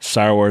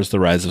Star Wars: The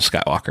Rise of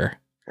Skywalker.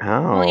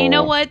 Oh. Well, you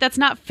know what? That's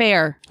not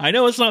fair. I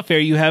know it's not fair.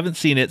 You haven't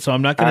seen it, so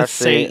I'm not going to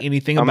say Actually,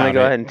 anything I'm about going to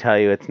go it. ahead and tell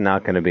you it's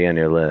not going to be on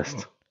your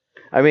list.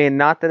 I mean,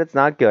 not that it's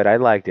not good. I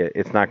liked it.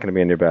 It's not going to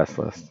be on your best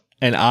list.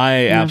 And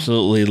I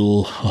absolutely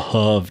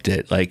loved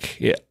it. Like,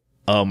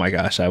 oh my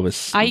gosh, I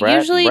was. I Brad-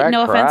 usually, Brad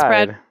no offense,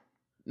 cried. Brad.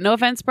 No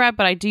offense, Brad,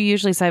 but I do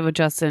usually side with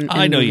Justin.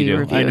 I in know you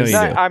movie do. I know reviews. you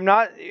No, do. I'm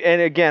not,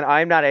 and again,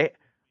 I'm not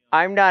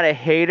a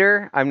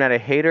hater. I'm not a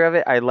hater of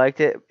it. I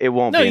liked it. It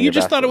won't No, be. on you your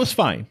just best thought it list. was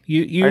fine.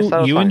 I just thought it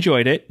was You fine.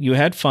 enjoyed it. You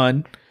had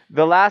fun.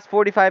 The last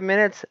 45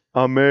 minutes,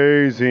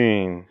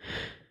 amazing.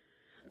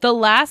 The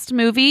last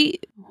movie,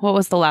 what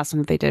was the last one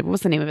that they did? What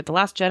was the name of it? The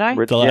Last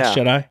Jedi? The Last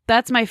Jedi.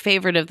 That's my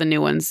favorite of the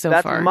new ones so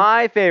That's far.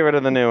 my favorite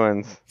of the new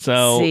ones.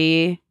 So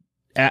See?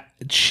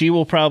 she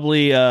will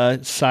probably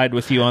side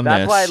with you on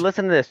That's this. why,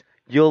 listen to this.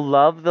 You'll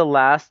love the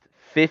last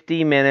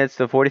 50 minutes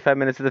to 45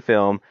 minutes of the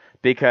film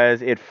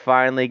because it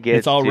finally gets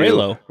It's all to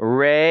Reylo.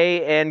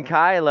 Rey and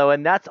Kylo,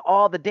 and that's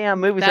all the damn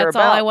movies are That's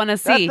about. all I want to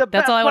see. That's the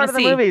best all I part want of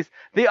to the see. movies.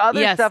 The other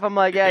Yes. stuff, I'm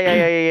like,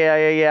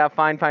 yeah,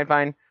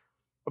 fine.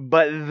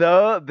 But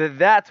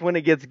that's when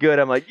it gets good.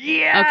 I'm like,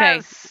 yes.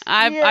 Okay,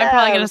 I'm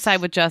probably gonna yes!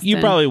 side with Justin. You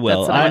probably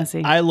will. That's what I want to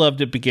see. I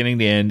loved it beginning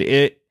to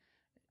end.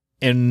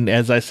 And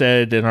as I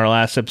said in our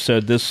last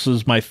episode, this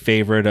was my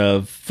favorite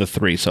of the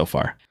 3 so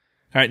far.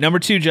 All right, number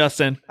 2,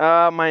 Justin.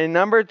 My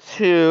number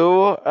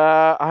 2,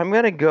 I'm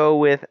gonna go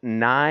with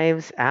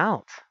Knives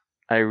Out.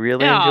 I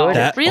really enjoyed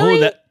it.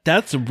 Really?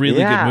 That's a really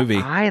Yeah, good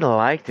movie. I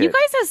liked it. You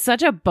guys have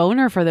such a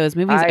boner for those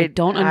movies. I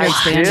don't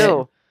understand I it.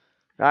 do.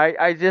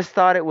 I just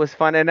thought it was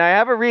fun, and I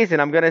have a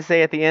reason. I'm gonna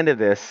say at the end of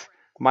this,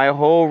 my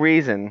whole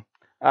reason.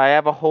 I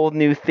have a whole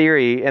new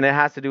theory, and it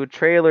has to do with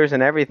trailers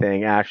and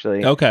everything,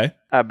 actually, Okay.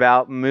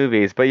 about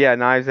movies. But yeah,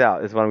 Knives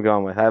Out is what I'm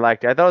going with. I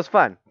liked it. I thought it was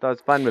fun. I thought it was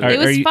a fun movie. All It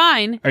right. was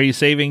fine. Are you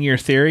saving your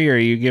theory, or are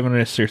you giving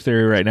us your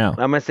theory right now?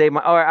 I'm gonna say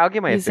my. I'll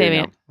give my He's theory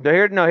saving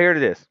now. Here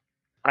it is.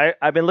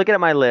 I've been looking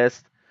at my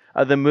list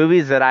of the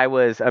movies that I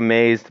was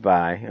amazed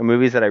by, and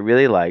movies that I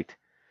really liked,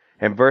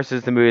 and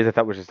versus the movies I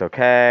thought were just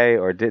okay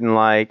or didn't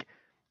like,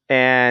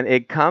 and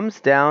it comes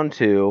down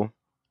to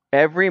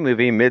every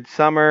movie: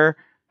 Midsummer,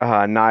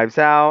 Knives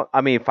Out.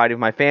 Fighting with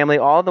My Family.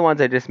 All the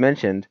ones I just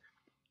mentioned.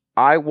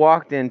 I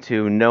walked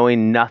into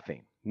knowing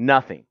nothing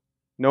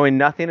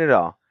at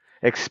all,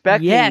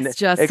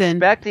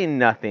 expecting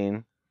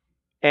nothing,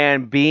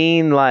 and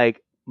being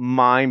like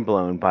mind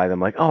blown by them.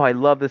 Like, oh, I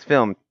love this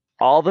film.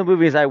 All the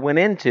movies I went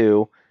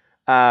into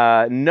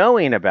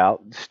knowing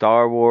about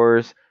Star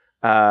Wars,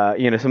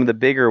 some of the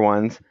bigger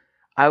ones,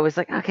 I was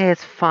like, okay,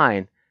 it's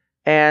fine.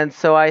 And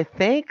so I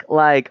think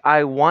like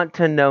I want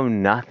to know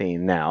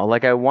nothing now.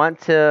 Like I want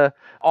to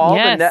all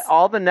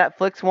the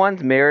Netflix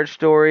ones, Marriage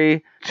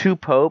Story, Two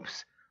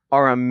Popes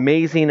are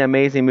amazing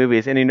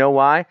movies. And you know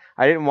why?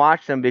 I didn't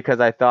watch them because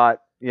I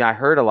thought, I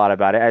heard a lot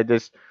about it.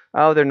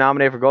 They're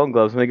nominated for Golden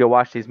Globes. Let me go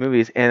watch these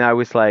movies. And I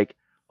was like,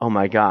 oh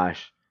my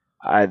gosh,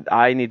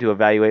 I need to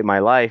evaluate my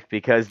life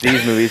because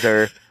these movies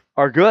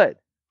are good.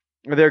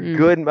 They're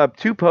good.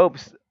 Two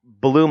Popes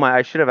blew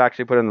I should have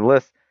actually put it on the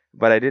list,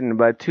 but I didn't.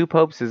 But Two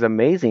Popes is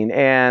amazing,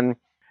 and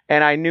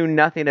I knew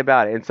nothing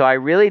about it, and so I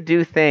really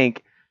do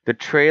think the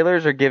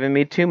trailers are giving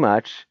me too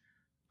much.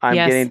 I'm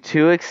getting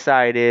too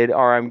excited,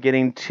 or I'm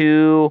getting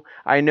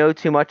I know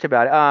too much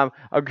about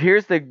it.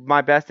 Here's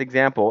my best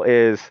example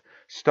is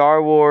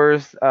Star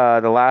Wars,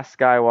 The Last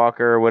Skywalker,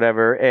 or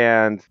whatever,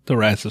 and The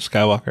Rise of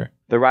Skywalker.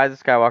 The Rise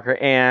of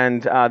Skywalker,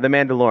 and The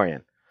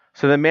Mandalorian.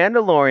 So The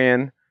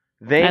Mandalorian.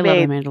 I love The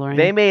Mandalorian.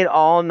 They made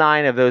all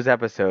 9 of those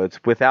episodes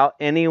without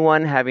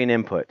anyone having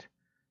input.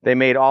 They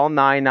made all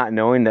 9 not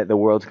knowing that the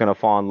world's going to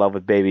fall in love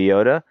with Baby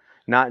Yoda,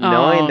 not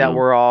knowing that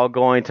we're all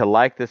going to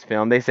like this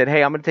film. They said,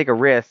 hey, I'm going to take a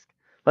risk.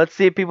 Let's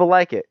see if people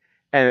like it.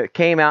 And it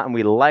came out and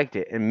we liked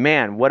it. And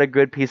man, what a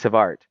good piece of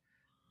art.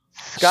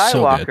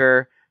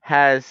 Skywalker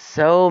has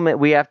so many.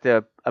 We have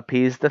to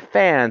appease the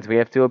fans. We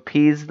have to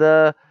appease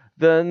the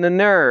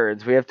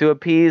nerds. We have to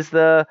appease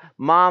the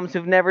moms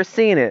who've never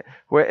seen it.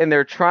 And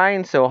they're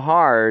trying so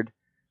hard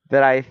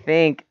that I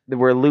think that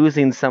we're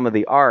losing some of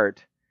the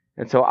art.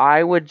 And so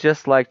I would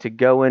just like to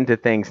go into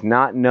things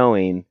not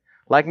knowing,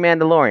 like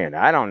Mandalorian.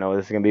 I don't know what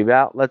this is going to be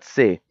about. Let's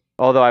see.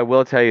 Although I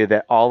will tell you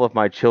that all of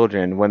my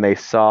children, when they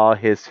saw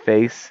his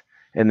face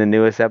in the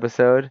newest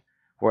episode,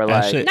 were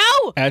like,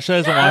 no! Ashley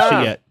hasn't watched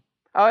it yet.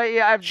 Oh,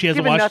 yeah, I've She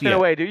hasn't given watched nothing it yet.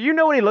 away, dude. You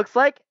know what he looks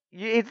like?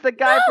 It's the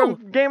guy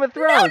from Game of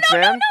Thrones,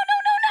 man.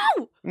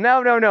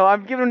 No.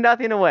 I'm giving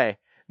nothing away.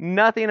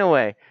 Nothing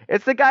away.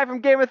 It's the guy from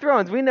Game of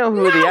Thrones. We know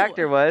who the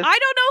actor was. I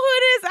don't know who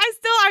it is.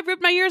 I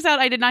ripped my ears out.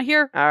 I did not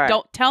hear. All right.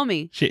 Don't tell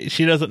me.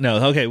 She doesn't know.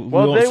 Okay, we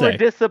Well, won't they say. were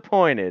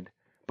disappointed,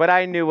 but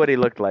I knew what he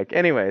looked like.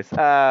 Anyways,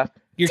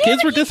 Your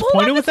kids were He pulled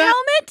disappointed off with his that?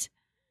 helmet?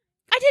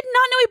 I did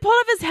not know he pulled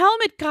off his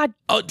helmet. God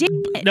Oh, damn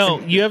it. no,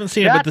 you haven't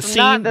seen it, but the That's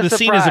not scene the the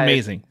scene is surprise.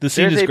 amazing. The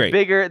scene is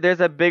great. There's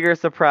a bigger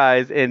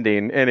surprise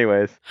ending.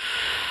 Anyways,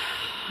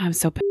 I'm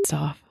so pissed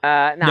off.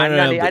 no, No,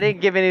 I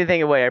didn't give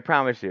anything away. I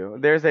promise you.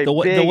 There's a the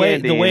big way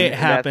ending. the way it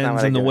and that's not happens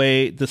what I and the give.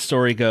 way the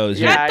story goes.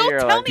 Yeah, God, don't you're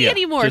tell like- me yeah,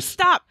 anymore. just-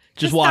 Stop.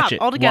 Just watch stop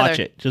it. altogether. Watch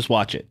it. Just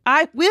watch it.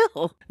 I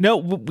will.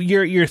 No,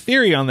 your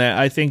theory on that,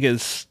 I think,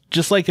 is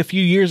just like a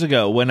few years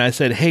ago when I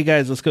said, "Hey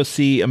guys, let's go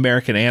see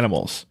American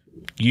Animals."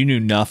 You knew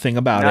nothing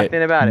about it.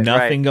 Nothing about it,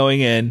 Nothing right. going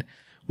in.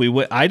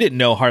 I didn't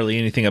know hardly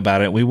anything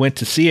about it. We went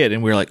to see it,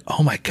 and we were like,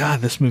 "Oh my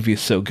god, this movie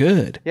is so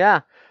good!" Yeah,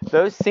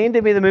 those seem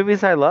to be the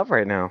movies I love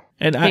right now.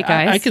 And Hey,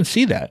 guys. I can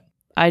see that.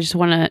 I just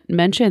want to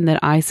mention that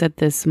I said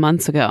this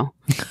months ago.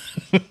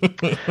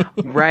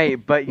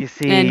 Right, but you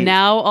see, And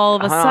now all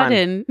of a hold on.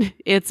 sudden,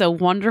 it's a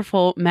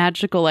wonderful,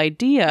 magical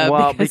idea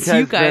Well, because because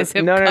you guys the-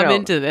 have no, come no.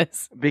 into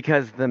this.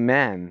 because the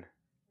men.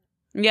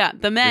 Yeah,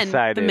 the men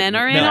Decided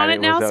are in that on it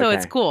it now, was so okay.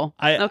 it's cool.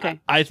 Okay.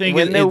 I think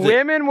When the it's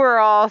women were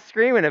all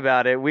screaming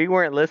about it, we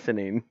weren't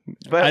listening.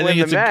 But I when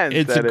think the men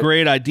it's said a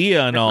great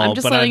idea and all. I'm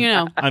just but letting you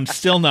know. I'm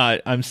still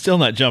not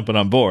jumping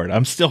on board.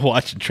 I'm still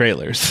watching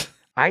trailers.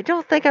 I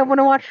don't think I want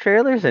to watch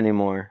trailers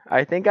anymore.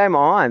 I think I'm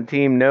on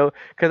Team No,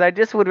 because I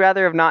just would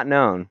rather have not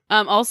known.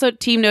 Also,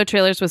 Team No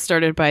Trailers was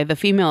started by the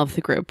female of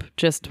the group.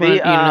 Just wanted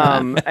you to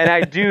know that. And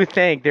I do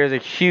think there's a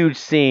huge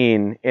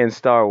scene in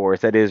Star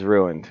Wars that is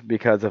ruined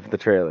because of the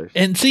trailers.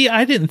 And see,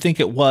 I didn't think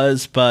it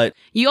was, but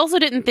You also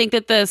didn't think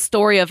that the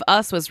story of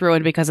Us was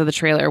ruined because of the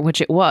trailer, which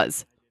it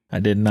was.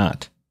 I did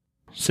not.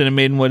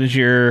 Cinemaiden, what is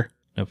your,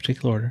 no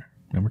particular order,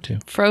 number 2?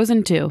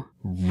 Frozen 2.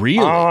 Really?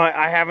 Oh,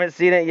 I haven't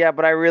seen it yet,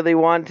 but I really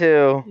want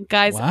to.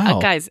 Guys, Wow.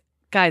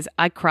 guys,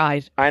 I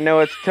cried. I know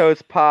it's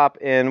Toad's Pop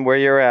in where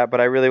you're at,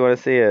 but I really want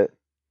to see it.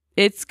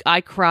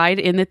 I cried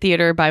in the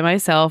theater by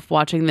myself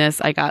watching this.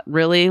 I got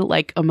really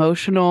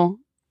emotional.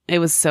 It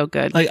was so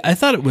good. Like, I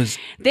thought it was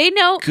They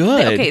know.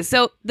 good. Okay,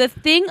 so the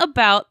thing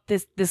about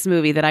this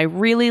movie that I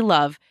really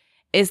love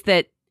is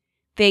that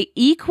they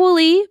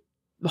equally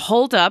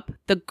hold up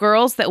the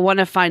girls that want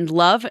to find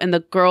love and the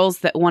girls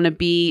that want to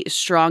be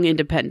strong,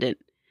 independent.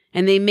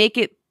 And they make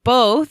it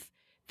both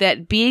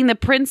that being the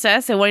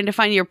princess and wanting to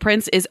find your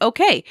prince is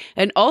okay.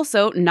 And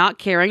also not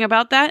caring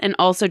about that and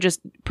also just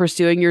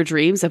pursuing your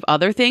dreams of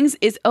other things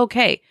is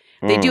okay.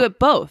 They do it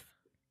both.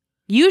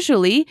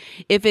 Usually,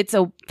 if it's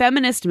a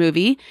feminist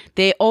movie,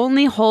 they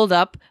only hold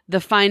up the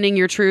finding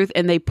your truth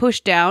and they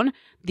push down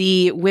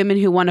the women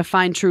who want to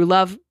find true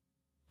love.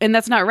 And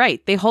that's not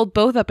right. They hold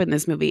both up in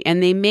this movie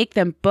and they make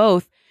them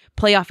both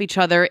play off each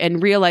other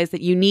and realize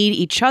that you need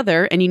each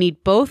other and you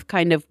need both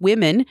kind of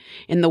women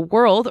in the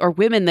world or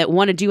women that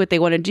want to do what they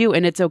want to do.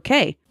 And it's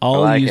okay. all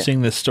like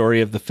using the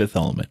story of the Fifth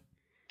Element.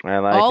 I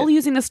like All it.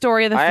 using the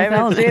story of the I Fifth haven't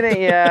Element. seen it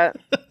yet.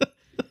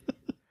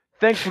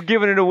 Thanks for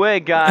giving it away,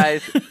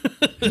 guys.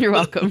 You're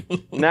welcome.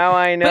 Now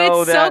I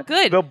know it's so that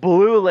good. the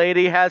blue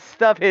lady has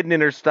stuff hidden in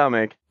her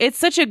stomach. It's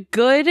such a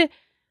good,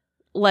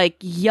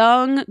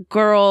 young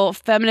girl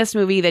feminist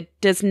movie that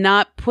does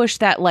not push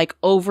that,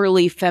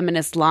 overly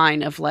feminist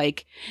line of,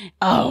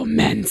 oh,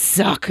 men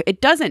suck.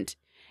 It doesn't.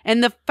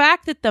 And the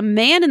fact that the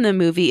man in the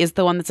movie is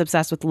the one that's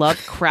obsessed with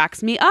love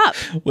cracks me up.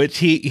 Which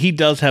he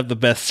does have the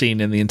best scene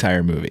in the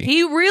entire movie.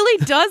 He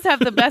really does have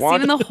the best Why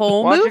scene in don't- the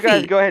whole Why don't movie. you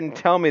guys go ahead and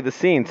tell me the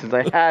scene since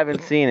I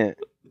haven't seen it?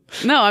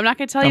 No, I'm not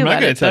going to tell you I'm not about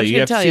gonna it. tell I'm you. just You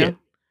have gonna to see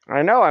tell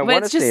I know. I But want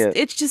to it's see just it.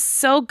 it's just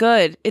so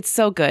good. It's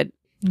so good.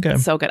 Okay.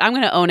 It's so good. I'm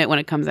going to own it when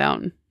it comes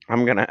out.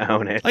 I'm gonna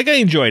own it. Like, I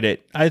enjoyed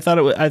it. I thought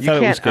it was can't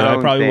good. I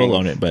own probably will things.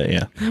 own it, but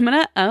yeah. I'm going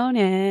to own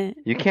it.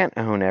 You can't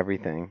own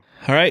everything.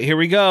 All right, here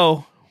we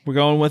go. We're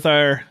going with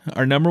our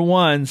number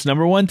ones.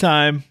 Number one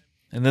time.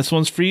 And this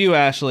one's for you,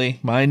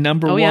 Ashley. My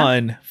number Oh, yeah?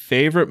 one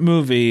favorite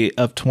movie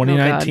of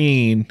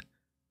 2019,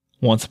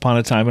 Once Upon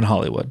a Time in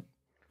Hollywood.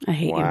 I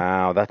hate you.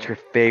 Wow, that's your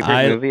favorite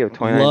I movie of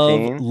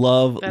 2019.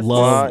 love That's-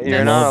 Well,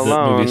 you're not that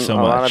alone. movie so a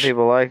much. lot of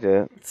people liked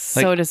it.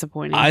 So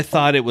disappointing. I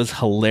thought it was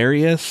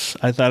hilarious.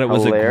 I thought it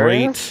was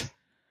Hilarious? a great.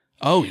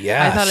 Oh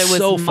yeah, I thought it was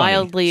so funny.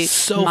 mildly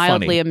so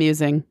mildly funny.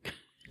 amusing.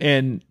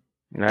 And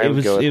I it would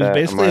was go with that.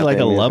 basically Mildly like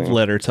a love amusing.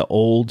 letter to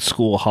old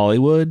school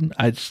Hollywood.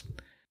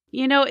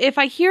 If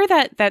I hear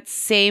that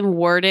same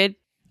worded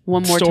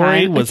one more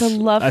Story time, was- it's a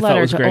love I thought it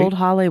letter was to great. old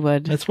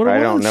Hollywood. That's what it I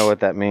was. don't know what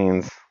that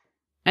means.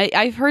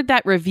 I've heard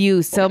that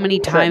review so many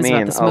What does times that mean?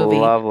 about this A movie.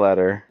 love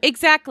letter.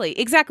 Exactly.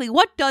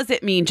 What does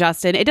it mean,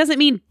 Justin? It doesn't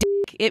mean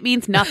dick. It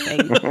means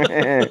nothing.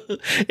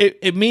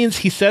 It means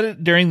he said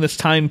it during this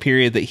time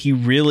period that he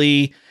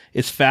really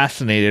is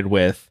fascinated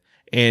with,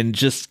 and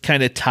just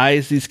kind of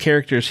ties these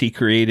characters he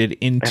created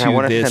and I into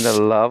want to send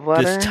a love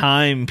letter. this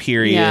time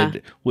period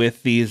Yeah.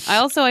 with these. I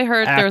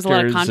heard there was a lot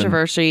of actors and-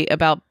 controversy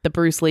about the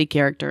Bruce Lee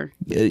character.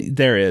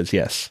 There is,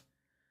 yes.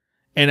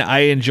 And I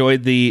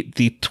enjoyed the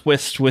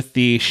twist with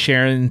the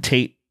Sharon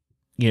Tate,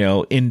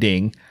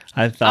 ending.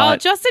 I Oh, thought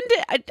Justin did.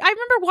 I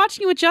remember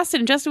watching it with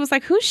Justin, and Justin was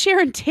like, "Who's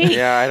Sharon Tate?"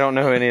 Yeah, I don't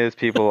know who any of these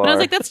people are. And I was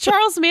like, "That's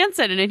Charles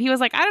Manson," and he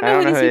was like, "I don't I know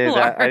don't who know these who people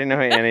that, are." I didn't know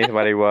who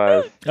anybody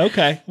was.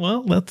 okay,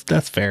 well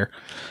that's fair.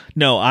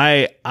 No,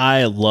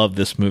 I love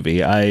this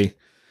movie. I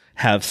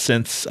have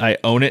since I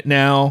own it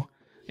now,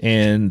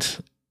 and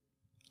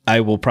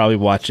I will probably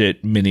watch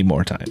it many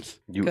more times.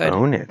 You Good.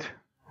 own it.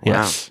 Wow.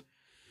 Yes.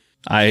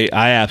 I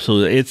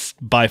absolutely, it's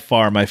by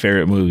far my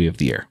favorite movie of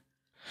the year.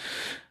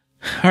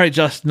 All right,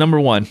 just number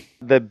one.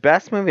 The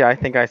best movie I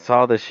think I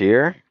saw this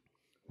year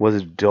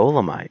was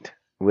Dolomite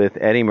with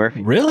Eddie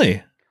Murphy.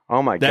 Really?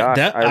 Oh my gosh.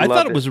 I loved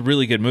thought it was a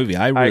really good movie.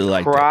 I really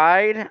liked it.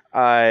 cried.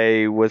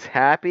 I was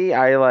happy.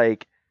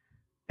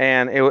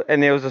 And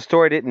it was a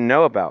story I didn't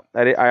know about.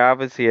 I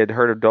obviously had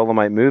heard of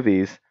Dolomite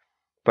movies,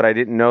 but I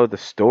didn't know the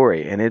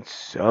story, and it's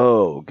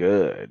so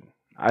good.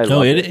 I No,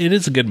 loved it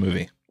is a good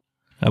movie.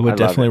 I would I love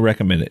definitely it.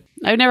 recommend it.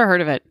 I've never heard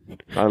of it.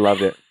 I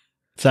loved it.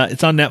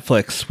 It's on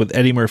Netflix with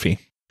Eddie Murphy.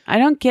 I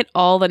don't get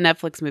all the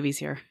Netflix movies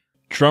here.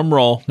 Drum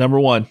roll, number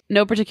one.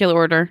 No particular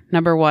order.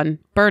 Number one,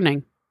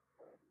 Burning.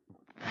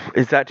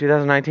 Is that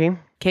 2019?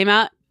 Came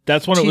out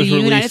That's when it To was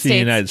United released in the States.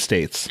 United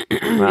States.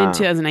 in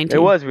 2019.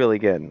 It was really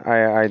good.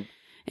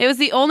 It was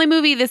the only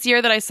movie this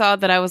year that I saw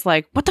that I was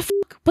like, what the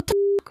fuck? What the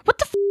fuck? What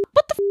the fuck?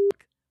 What the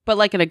fuck?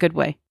 But in a good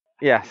way.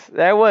 Yes,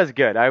 that was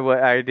good.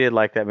 I did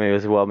like that movie. It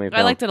was a well-made film.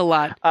 I liked it a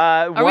lot.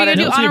 Are Are we going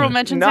to do honorable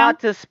mentions now? Not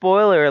to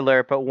spoiler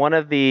alert, but one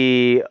of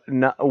the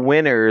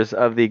winners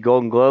of the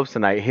Golden Globes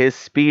tonight, his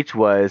speech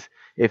was,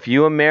 if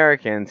you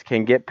Americans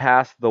can get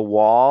past the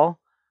wall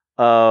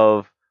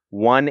of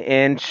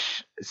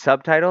 1-inch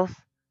subtitles,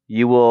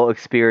 you will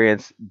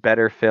experience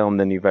better film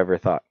than you've ever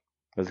thought.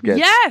 It was good.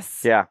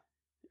 Yes. Yeah.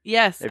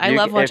 Yes. I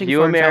love watching If you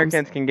foreign Americans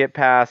films. can get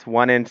past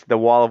the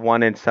wall of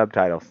 1-inch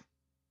subtitles,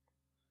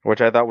 which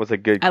I thought was a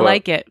good quote. I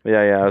like it.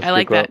 Yeah, yeah. I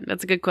like that.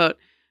 That's a good quote.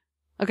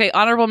 Okay,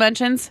 honorable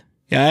mentions.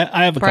 Yeah,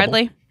 I have a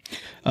Bradley.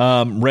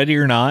 couple. Ready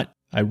or Not.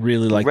 I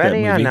really like that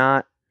movie. Ready or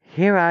Not,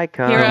 here I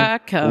come. Here I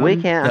come. We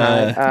can't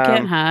hide. We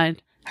can't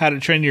hide. How to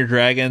Train Your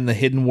Dragon, The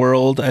Hidden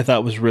World, I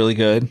thought was really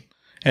good.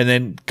 And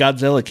then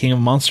Godzilla, King of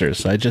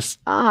Monsters. I just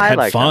I had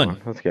like fun. that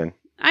one. That's good.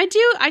 I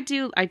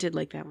did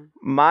like that one.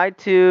 My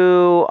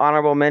two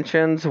honorable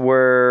mentions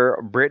were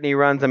Brittany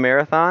Runs a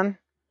Marathon.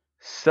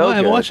 So I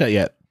haven't good. watched that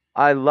yet.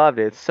 I loved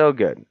it. It's so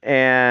good.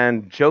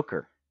 And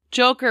Joker.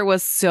 Joker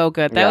was so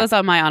good. That Yeah. was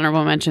on my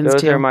honorable mentions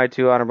Those too. are my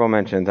two honorable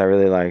mentions I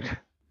really liked.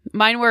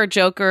 Mine were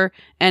Joker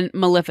and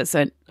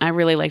Maleficent. I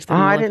really liked the Oh,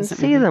 I Maleficent didn't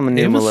see movie. them in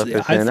New It was-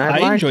 Maleficent. I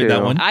I'd like enjoyed to.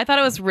 that one. I thought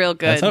it was real I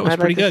good. thought it was I'd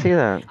pretty like good. to see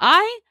that.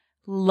 I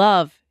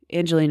love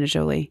Angelina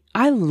Jolie.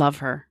 I love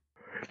her.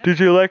 Did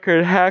you like her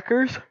in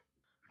Hackers?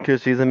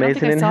 Because she's don't think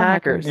amazing I in saw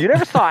Hackers. Hackers. You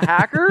never saw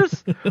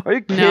Hackers? Are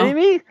you kidding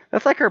me?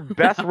 That's like her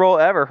best role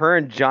ever. Her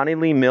and Johnny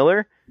Lee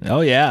Miller.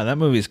 Oh, yeah. That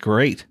movie's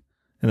great.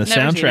 And the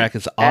Never seen soundtrack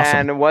is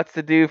awesome. And what's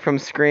the dude from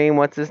Scream?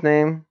 What's his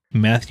name?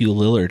 Matthew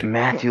Lillard.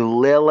 Matthew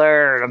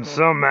Lillard. I'm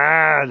so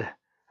mad.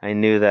 I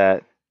knew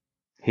that.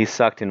 He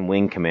sucked in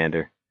Wing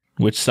Commander.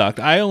 Which sucked.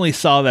 I only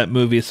saw that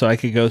movie so I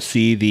could go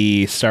see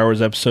the Star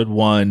Wars Episode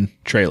 1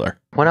 trailer.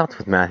 What else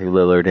was Matthew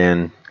Lillard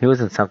in? He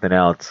was in something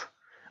else.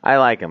 I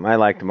like him. I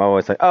liked him. I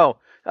always like. Oh,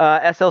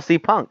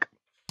 SLC Punk.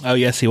 Oh,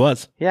 yes, he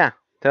was. Yeah,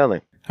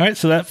 totally. All right,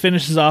 so that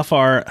finishes off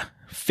our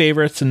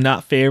favorites and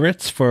not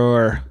favorites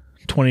for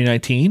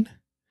 2019.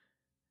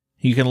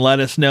 You can let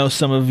us know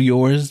some of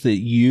yours that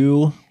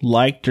you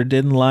liked or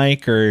didn't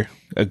like or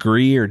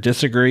agree or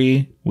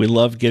disagree. We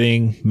love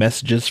getting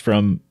messages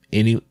from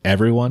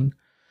everyone.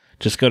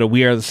 Just go to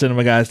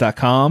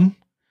wearethecinemaguys.com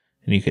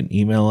and you can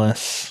email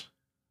us,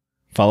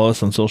 follow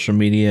us on social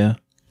media,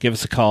 give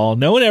us a call.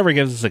 No one ever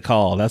gives us a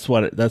call. That's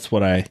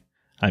what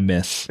I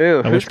miss. Ooh,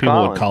 I who's wish people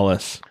calling? would call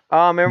us.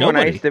 Oh, remember when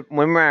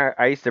Nobody.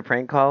 I used to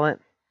prank call it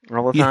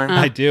all the Yeah, time?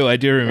 I do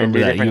remember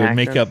do that. You different would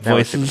make up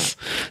accents? voices.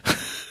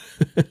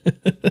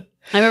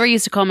 I remember I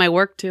used to call my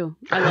work too.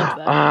 I loved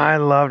that. I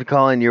loved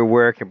calling your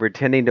work and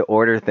pretending to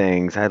order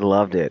things. I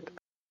loved it.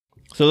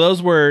 So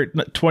those were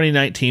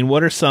 2019.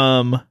 What are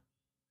some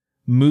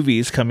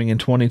movies coming in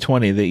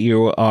 2020 that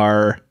you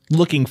are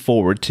looking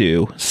forward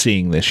to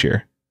seeing this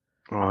year?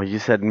 Oh, you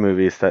said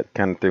movies. That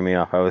kind of threw me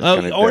off. I was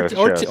gonna go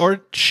shows.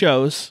 Or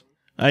shows.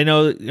 I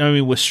know. I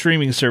mean, with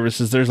streaming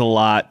services, there's a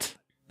lot.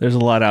 There's a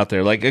lot out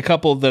there. Like a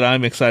couple that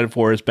I'm excited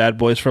for is Bad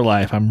Boys for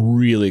Life. I'm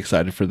really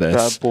excited for this.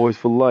 Bad Boys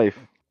for Life.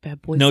 Bad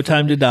Boys No for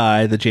Time to Life.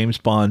 Die, the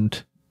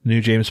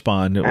new James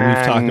Bond. We've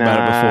talked I'm about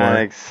it not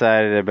before.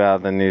 excited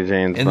about the new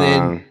James And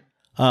Bond. then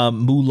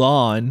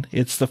Mulan.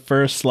 It's the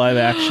first live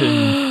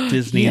action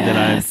Disney that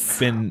Yes. I've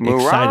been excited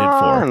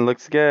for. Mulan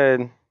looks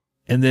good.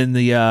 And then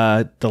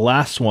the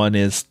last one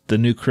is the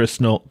new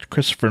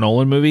Christopher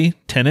Nolan movie,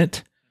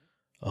 Tenet.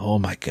 Oh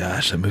my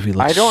gosh, that movie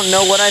looks I don't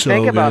know what I so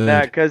think about good.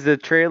 that because the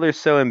trailer's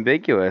so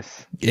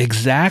ambiguous.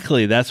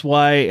 Exactly. That's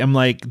why I'm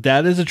like,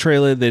 that is a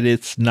trailer that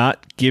it's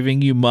not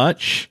giving you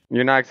much.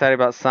 You're not excited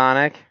about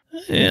Sonic?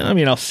 Yeah, I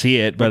mean, I'll see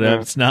it, but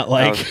it's not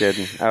like I was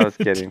kidding. I was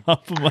kidding.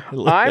 top of my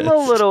list. I'm a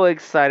little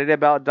excited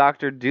about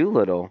Dr.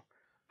 Dolittle.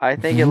 I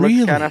think it looks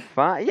Really? kind of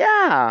fun.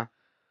 Yeah.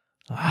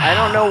 I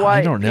don't know why.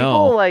 I don't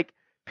know.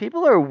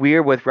 People are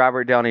weird with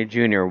Robert Downey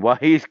Jr. Well,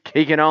 he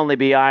can only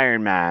be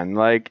Iron Man.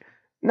 Like,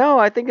 no,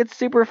 I think it's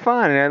super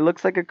fun and it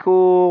looks like a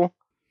cool.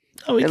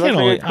 Oh, he it can't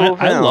looks only. like a cool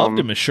I loved film.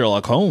 him as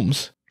Sherlock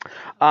Holmes.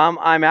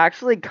 I'm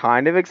actually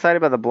kind of excited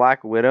about the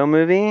Black Widow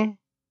movie.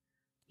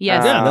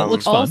 Yes. Yeah, that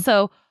looks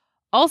fun.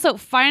 Also,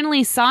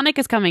 finally, Sonic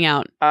is coming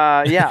out.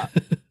 Yeah.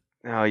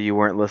 Oh, you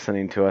weren't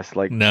listening to us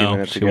like 2 No,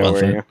 minutes she ago,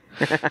 wasn't. were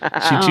you? She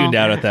Oh. tuned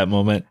out at that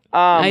moment.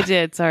 I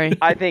did. Sorry.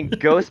 I think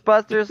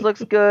Ghostbusters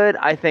looks good.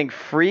 I think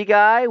Free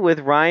Guy with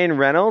Ryan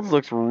Reynolds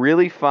looks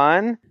really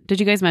fun. Did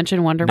you guys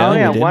mention Wonder Oh, Woman?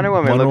 yeah, we didn't. Wonder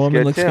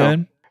Woman looks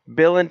good, too.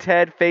 Bill and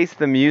Ted Face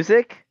the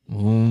Music.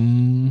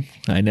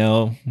 I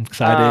know. I'm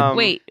excited.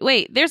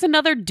 Wait. There's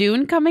another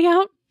Dune coming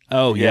out?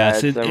 Oh, Yeah,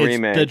 yes. it's a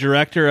remake. the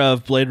director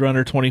of Blade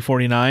Runner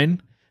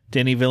 2049,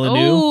 Denis Villeneuve.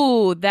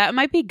 Oh, that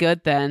might be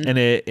good then. And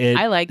it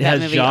I like it that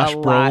has movie Josh a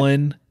lot.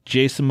 Brolin,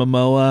 Jason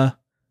Momoa.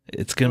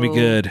 It's going to be Ooh.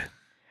 good.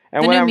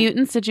 And the when New I'm-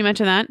 Mutants, did you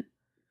mention that?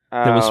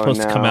 That was Oh,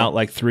 supposed to come no. out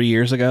like 3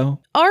 years ago.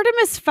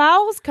 Artemis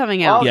Fowl's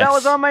coming Oh, out. Yes. that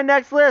was on my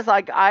next list.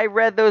 Like, I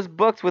read those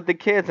books with the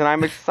kids, and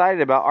I'm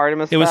excited about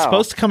Artemis It was Fowl.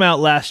 supposed to come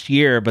out last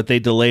year, but they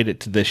delayed it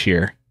to this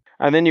year.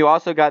 And then you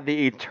also got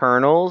the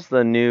Eternals,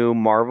 the new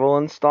Marvel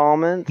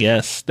installment.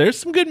 Yes, there's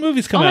some good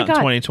movies coming Oh my out in God.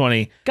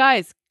 2020.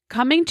 Guys,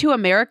 Coming to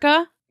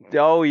America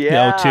Oh,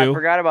 yeah. I O2.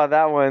 forgot about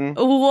that one.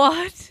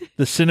 What?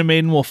 The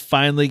Cinemaiden will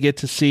finally get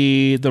to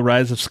see The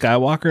Rise of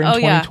Skywalker in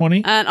 2020.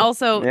 Yeah. And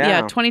also,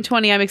 Yeah.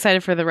 2020, I'm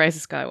excited for The Rise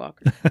of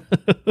Skywalker.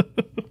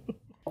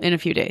 In a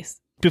few days.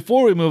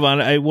 Before we move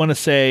on, I want to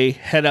say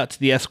head out to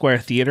the Esquire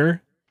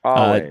Theater.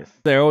 Always.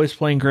 They're always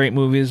playing great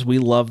movies. We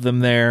love them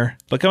there.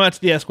 But come out to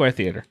the Esquire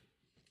Theater.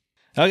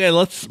 Okay,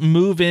 let's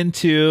move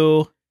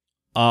into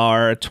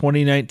our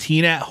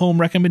 2019 at-home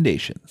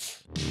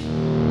recommendations.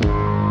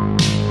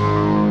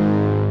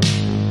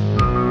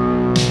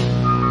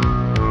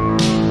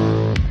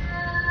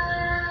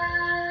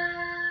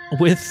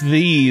 With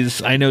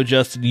these, I know,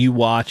 Justin, you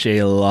watch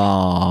a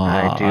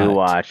lot. I do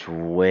watch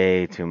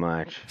way too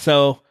much.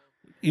 So,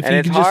 if And you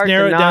it's can just hard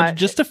narrow to it down to not-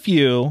 just a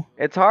few.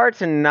 It's hard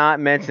to not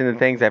mention the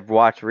things I've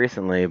watched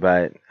recently,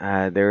 but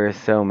there are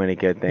so many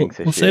good things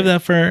We'll this save year.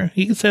 that for,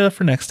 you can save that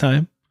for next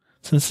time.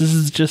 Since this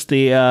is just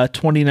the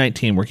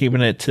 2019, we're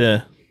keeping it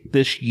to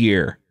this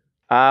year.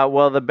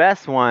 Well, the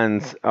best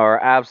ones are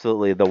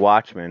absolutely The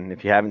Watchmen.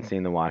 If you haven't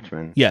seen The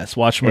Watchmen, Yes,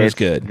 Watchmen is it's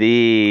good.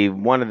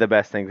 one of the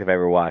best things I've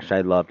ever watched.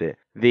 I loved it.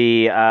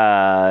 The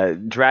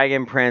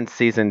Dragon Prince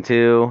season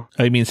 2.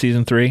 Oh, you mean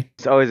season 3?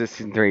 It's always a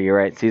season 3. You're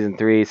right. Season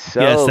 3.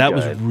 So Yes, that good.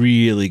 was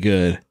really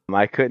good.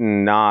 I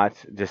couldn't not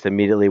just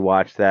immediately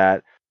watch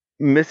that.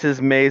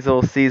 Mrs.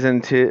 Maisel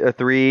season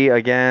 3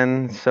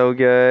 again. So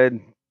good.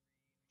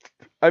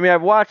 I mean,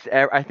 I've watched,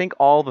 I think,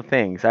 all the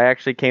things. I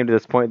actually came to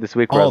this point this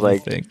week where All I the was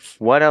like, things.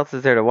 what else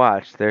is there to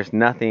watch? There's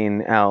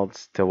nothing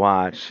else to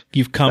watch.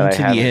 You've come that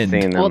to I the haven't end.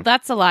 seen them. Well,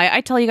 that's a lie.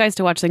 I tell you guys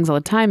to watch things all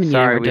the time, and you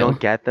Sorry, never we do. don't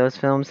get those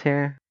films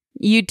here.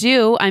 You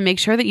do. I make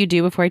sure that you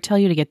do before I tell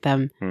you to get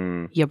them,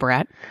 you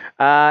brat.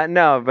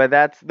 No, but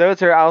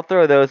I'll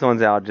throw those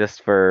ones out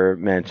just for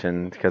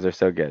mention because they're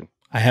so good.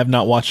 I have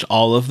not watched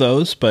all of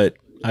those, but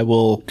I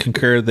will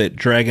concur that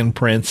Dragon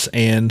Prince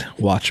and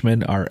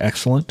Watchmen are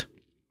excellent.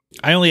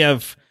 I only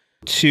have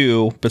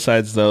 2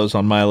 besides those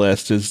on my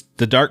list is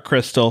The Dark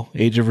Crystal,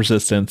 Age of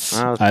Resistance.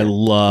 Oh, okay. I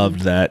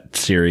loved that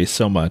series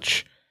so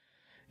much.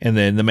 And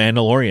then The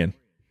Mandalorian.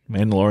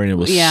 Mandalorian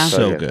was Yeah. so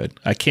So good. good.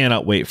 I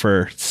cannot wait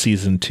for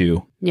season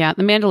 2. Yeah,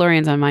 The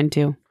Mandalorian's on mine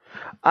too.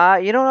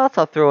 You know what else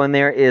I'll throw in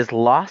there is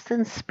Lost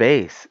in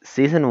Space,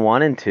 season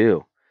 1 and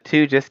 2.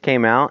 2 just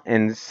came out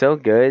and so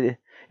good.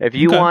 If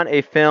you Okay. want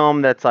a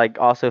film that's like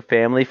also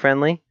family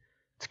friendly,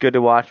 it's good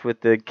to watch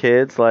with the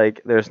kids.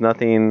 Like there's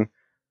nothing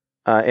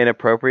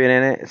inappropriate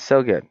in it. It's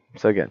so good.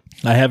 So good.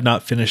 I have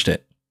not finished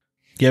it.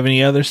 Do you have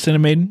any other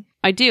Cinemaiden?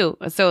 I do.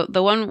 So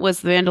the one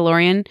was The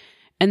Mandalorian,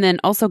 and then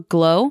also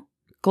Glow.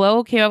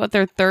 Glow came out with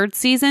their 3rd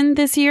season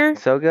this year.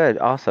 So good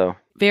also.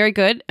 Very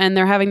good. And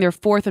they're having their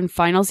 4th and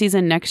final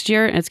season next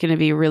year, and it's going to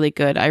be really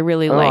good. I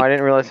really Oh, like I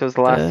didn't realize it was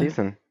the last the-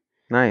 season.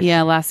 Nice.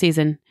 Yeah, last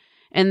season.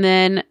 And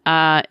then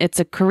it's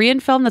a Korean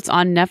film that's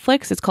on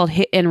Netflix. It's called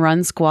Hit and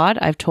Run Squad.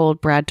 I've told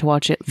Brad to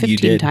watch it You 15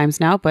 did. times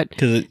now, but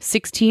Because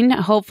 16,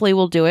 hopefully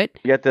we'll do it.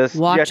 You got this.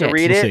 Watch you have to it.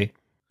 read we'll it.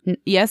 see.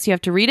 Yes, you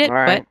have to read it, All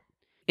right. but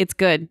it's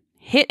good.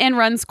 Hit and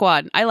Run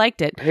Squad. I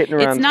liked it. Hit and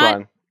It's Run not-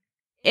 Squad.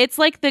 It's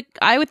like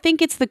I would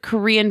think it's the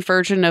Korean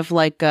version of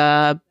like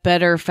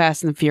Better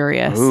Fast and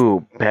Furious.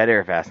 Ooh,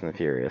 better Fast and the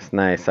Furious.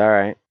 Nice. All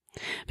right.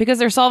 Because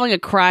they're solving a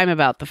crime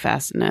about the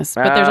fastness.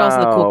 But there's also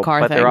the cool Oh, car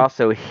but thing. they're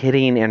also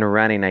hitting and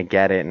running. I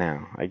get it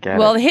now. I get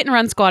Well, it. the Hit and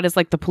Run Squad is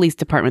like the police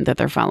department that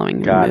they're following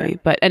in Got the it. movie.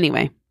 But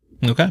anyway,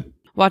 Okay.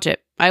 watch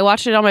it. I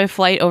watched it on my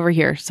flight over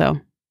here, so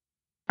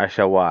I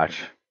shall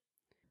watch.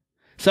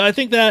 So I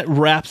think that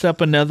wraps up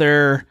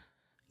another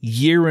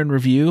year in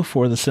review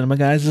for the Cinema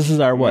Guys. This is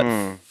our, what,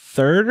 Mm.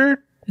 third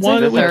or Is one it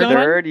that This the we've is our done?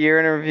 third year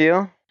in review.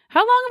 how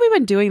long have we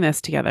been doing this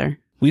together?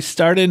 We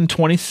started in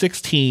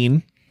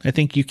 2016. I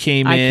think you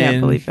came I in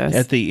can't believe this.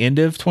 at the end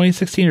of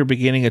 2016 or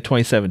beginning of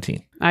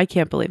 2017. I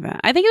can't believe that.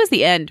 I think it was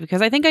the end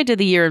because I think I did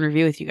the year in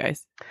review with you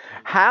guys.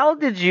 How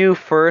did you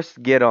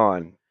first get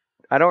on?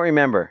 I don't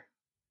remember.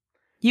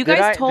 You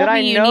guys told did me I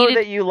you know needed.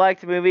 that you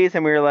liked movies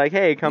and we were like,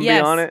 hey, come Yes.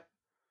 be on it?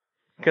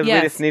 Because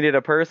Yes. we just needed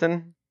a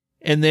person?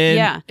 And then,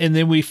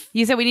 Yeah. we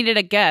You said we needed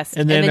a guest,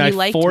 and then you I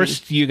liked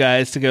forced you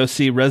guys to go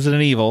see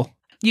Resident Evil. me.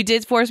 You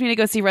did force me to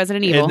go see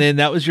Resident Evil. And then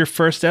that was your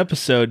first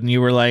episode, and you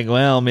were like,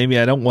 well, maybe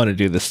I don't want to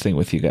do this thing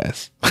with you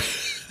guys.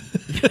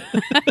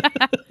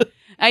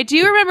 I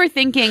do remember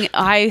thinking,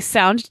 I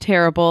sound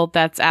terrible.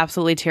 That's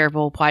absolutely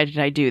terrible. Why did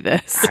I do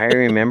this? I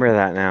remember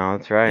that now.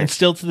 That's right. And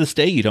still to this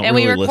day, you don't And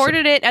really we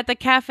recorded listen. it at the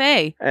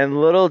cafe. And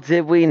little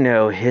did we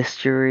know,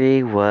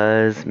 history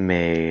was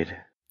made.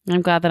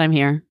 I'm glad that I'm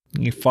here.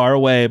 You're far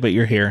away, but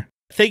you're here.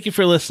 Thank you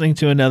for listening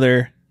to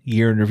another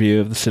year in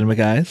review of the Cinema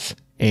Guys.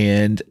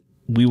 And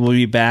we will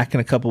be back in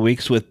a couple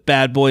weeks with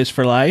Bad Boys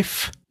for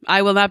Life.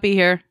 I will not be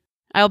here.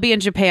 I'll be in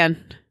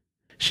Japan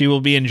She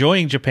will be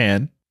enjoying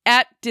Japan.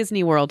 at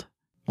Disney World.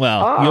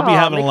 Well, you'll be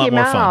having a lot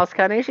more fun.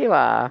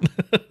 Konnichiwa.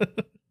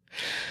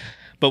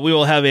 But we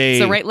will have It's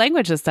the right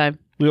language this time.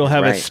 we will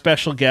have a Right.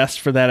 special guest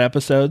for that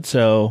episode.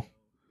 So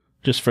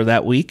just for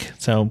that week.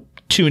 So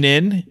tune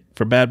in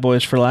for Bad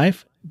Boys for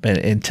Life. But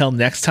until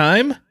next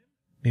time,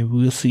 maybe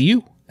we'll see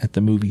you at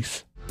the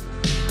movies.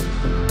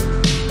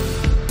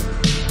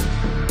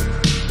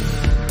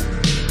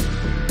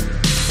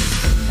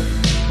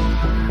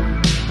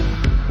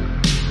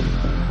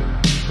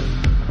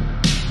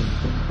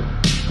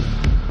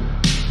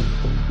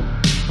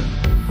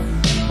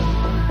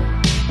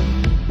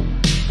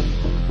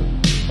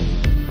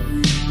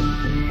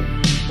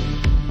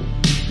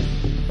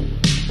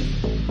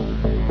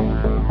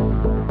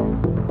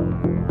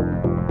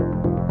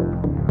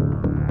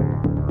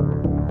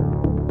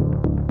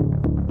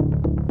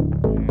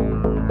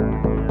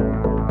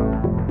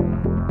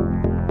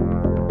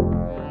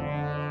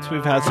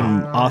 We've had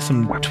some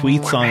awesome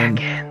tweets on.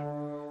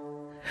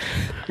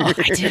 Oh,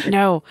 I didn't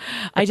know.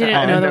 I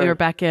didn't know that we were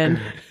back in.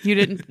 You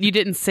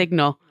didn't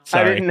signal.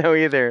 I didn't know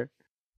either.